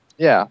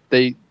 Yeah,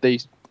 they're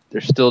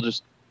still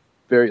just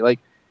very like,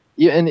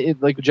 yeah, and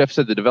like Jeff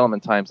said, the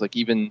development times, like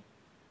even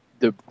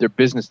their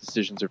business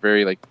decisions are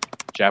very like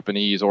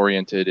Japanese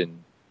oriented, and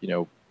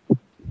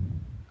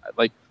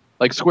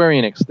like Square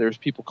Enix, there's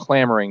people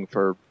clamoring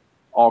for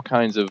all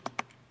kinds of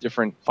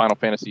different Final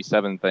Fantasy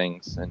VII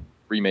things, and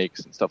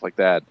remakes and stuff like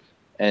that,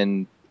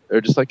 and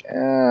they're just like,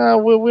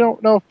 we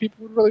don't know if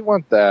people would really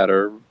want that,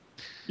 or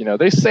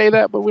they say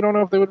that, but we don't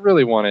know if they would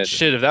really want it.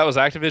 Shit, if that was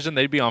Activision,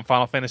 they'd be on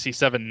Final Fantasy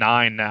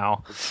 7-9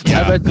 now.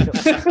 Yeah.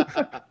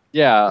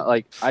 Yeah,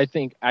 like I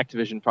think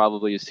Activision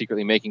probably is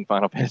secretly making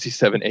Final Fantasy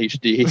 7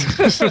 HD,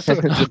 just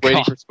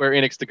waiting for Square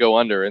Enix to go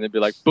under, and they'd be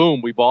like,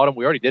 "Boom, we bought them.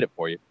 We already did it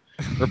for you."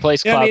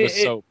 Replace cloud with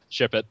soap.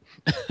 Ship it.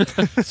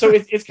 So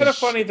it's kind of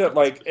funny that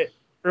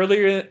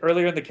earlier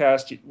in the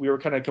cast we were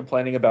kind of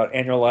complaining about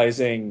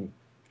annualizing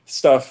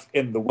stuff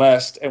in the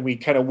West, and we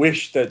kind of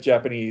wish that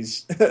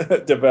Japanese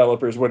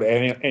developers would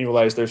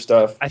annualize their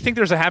stuff. I think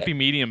there's a happy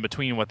medium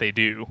between what they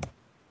do.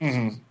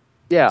 Mm-hmm.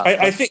 Yeah,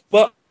 I think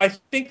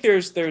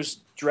there's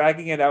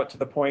dragging it out to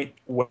the point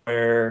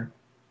where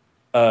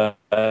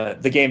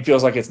the game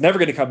feels like it's never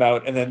going to come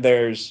out, and then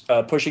there's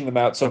pushing them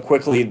out so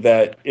quickly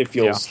that it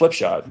feels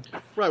slipshod.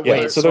 Right.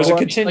 Yeah, so there's a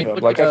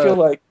continuum. I feel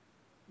like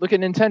look at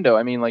Nintendo.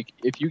 I mean, like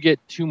if you get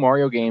 2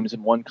 Mario games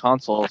in one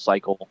console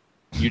cycle,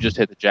 you just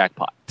hit the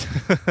jackpot.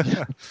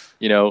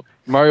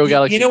 Mario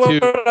Galaxy 2.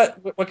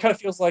 What kind of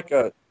feels like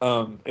it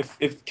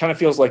kind of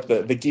feels like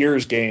the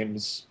Gears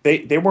games.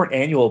 They weren't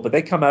annual, but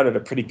they come out at a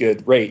pretty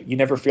good rate. You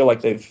never feel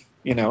like they've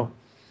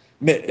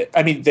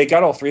I mean, they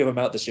got all 3 of them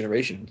out this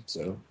generation,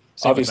 so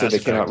obviously they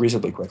came out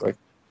reasonably quickly.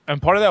 And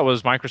part of that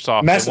was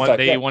Microsoft. Microsoft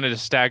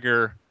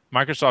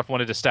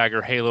wanted to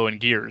stagger Halo and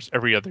Gears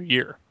every other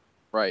year.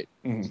 Right.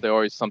 Mm-hmm. So they're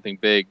always something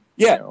big.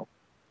 Yeah.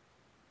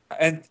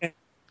 And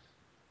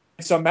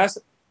so Mass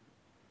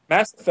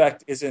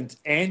Effect isn't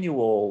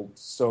annual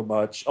so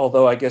much,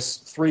 although I guess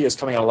 3 is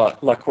coming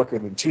out a lot quicker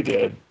than 2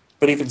 did.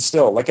 But even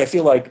still, I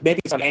feel like maybe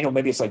it's not annual,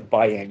 maybe it's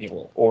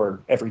biannual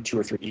or every 2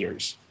 or 3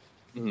 years.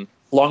 Mm-hmm.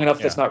 Long enough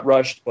that's not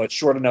rushed, but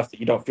short enough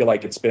that you don't feel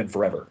like it's been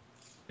forever.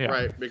 Yeah.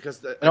 Right,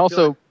 because and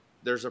also like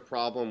there's a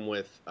problem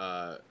with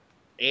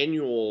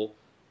annual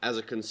as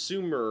a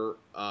consumer.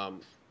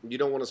 You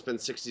don't want to spend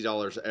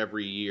 $60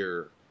 every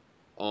year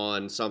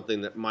on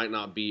something that might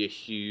not be a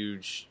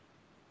huge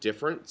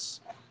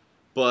difference.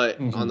 But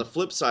on the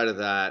flip side of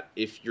that,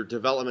 if your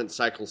development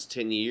cycle's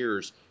 10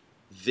 years,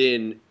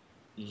 then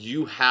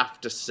you have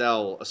to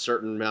sell a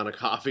certain amount of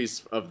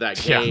copies of that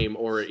game,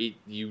 or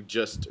you're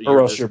just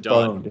done.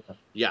 Boned.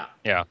 Yeah.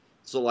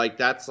 So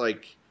that's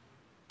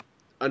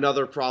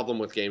another problem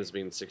with games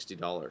being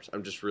 $60.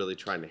 I'm just really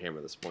trying to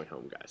hammer this point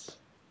home, guys.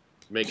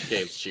 Make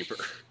games cheaper.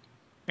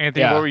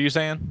 Anthony, what were you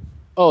saying?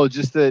 Oh,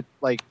 just that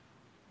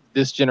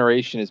this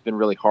generation has been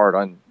really hard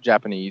on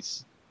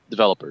Japanese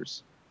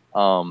developers.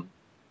 The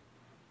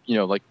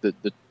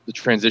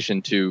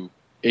transition to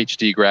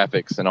HD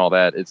graphics and all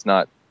that, it's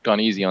not gone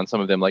easy on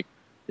some of them.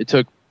 It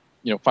took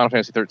Final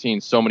Fantasy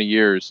 13 so many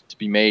years to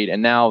be made,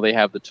 and now they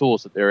have the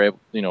tools that they're able.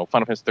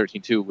 Final Fantasy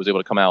 13 2 was able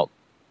to come out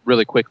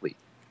really quickly,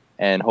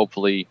 and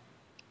hopefully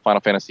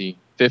Final Fantasy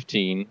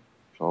 15, which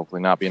will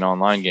hopefully not be an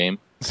online game,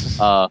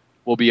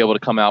 will be able to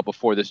come out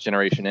before this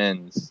generation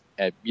ends.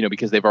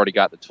 Because they've already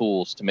got the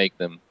tools to make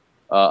them.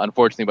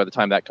 Unfortunately, by the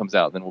time that comes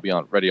out, then we'll be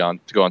ready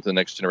to go on to the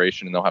next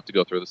generation, and they'll have to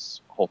go through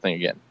this whole thing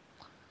again.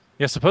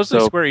 Yeah,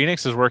 supposedly Square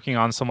Enix is working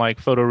on some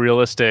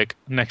photorealistic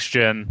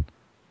next-gen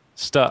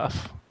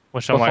stuff,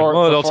 which I'm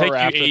it'll take you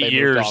 8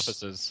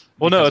 years.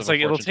 Well, no, it's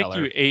it'll take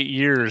you 8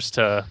 years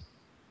to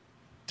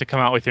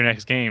come out with your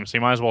next game, so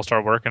you might as well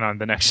start working on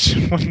the next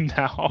one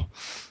now.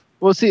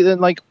 Well, see, then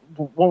with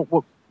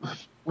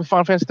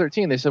Final Fantasy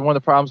 13, they said one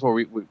of the problems where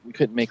we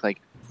couldn't make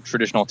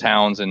traditional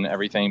towns and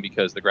everything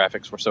because the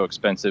graphics were so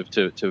expensive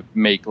to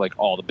make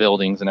all the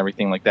buildings and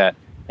everything like that.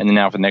 And then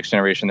now for the next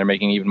generation, they're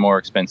making even more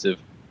expensive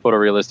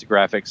photorealistic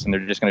graphics, and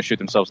they're just going to shoot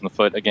themselves in the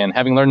foot again,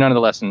 having learned none of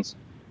the lessons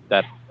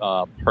that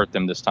hurt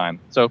them this time.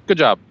 So good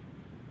job.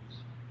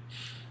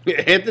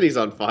 Anthony's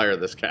on fire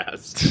this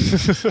cast.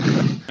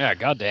 Yeah,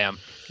 goddamn,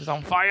 he's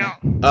on fire.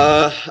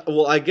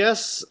 Well, I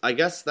guess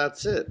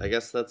that's it. I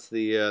guess that's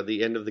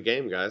the end of the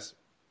game, guys.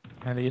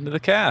 And the end of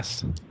the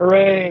cast.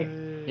 Hooray!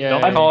 Yeah.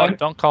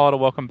 Don't call it a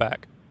welcome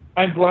back.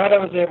 I'm glad I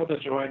was able to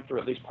join for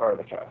at least part of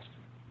the cast.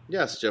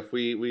 Yes, Jeff.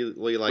 We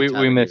like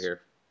having you here.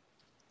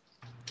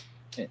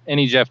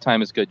 Any Jeff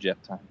time is good Jeff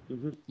time.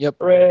 Mm-hmm. Yep.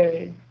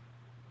 Hooray!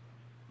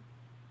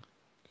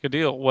 Good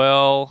deal.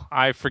 Well,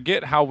 I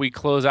forget how we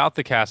close out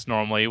the cast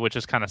normally, which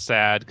is kind of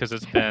sad because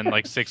it's been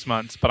 6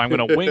 months, but I'm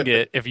going to wing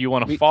it. If you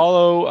want to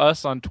follow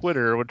us on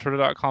Twitter, with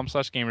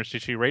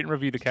twitter.com/GamerSushi, rate and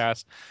review the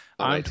cast.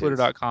 I'm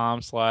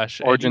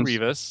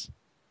twitter.com/EddyRivas.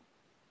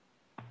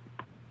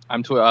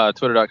 I'm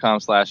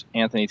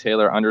twitter.com/Anthony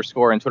Taylor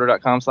 _ and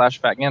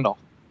twitter.com/FatGandalf.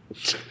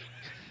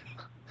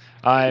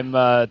 I'm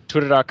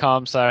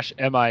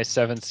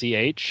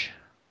twitter.com/mi7ch.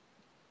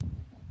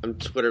 I'm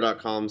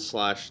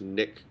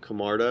twitter.com/Nick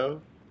Camardo.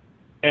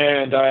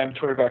 And I'm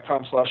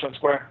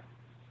twitter.com/unsquare.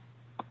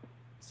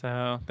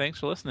 So thanks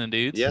for listening,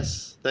 dudes.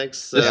 Yes,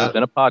 thanks. This has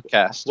been a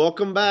podcast.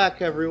 Welcome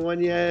back,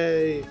 everyone.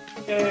 Yay.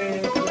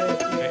 Yay.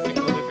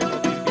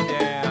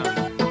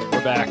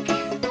 We're back.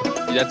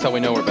 That's how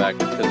we know we're back.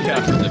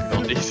 Because of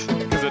difficulties.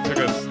 Because it took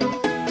us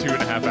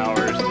 2.5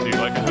 hours to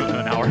do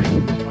an hour.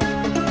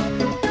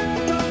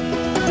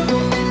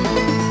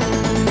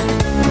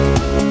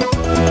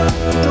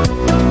 Bye.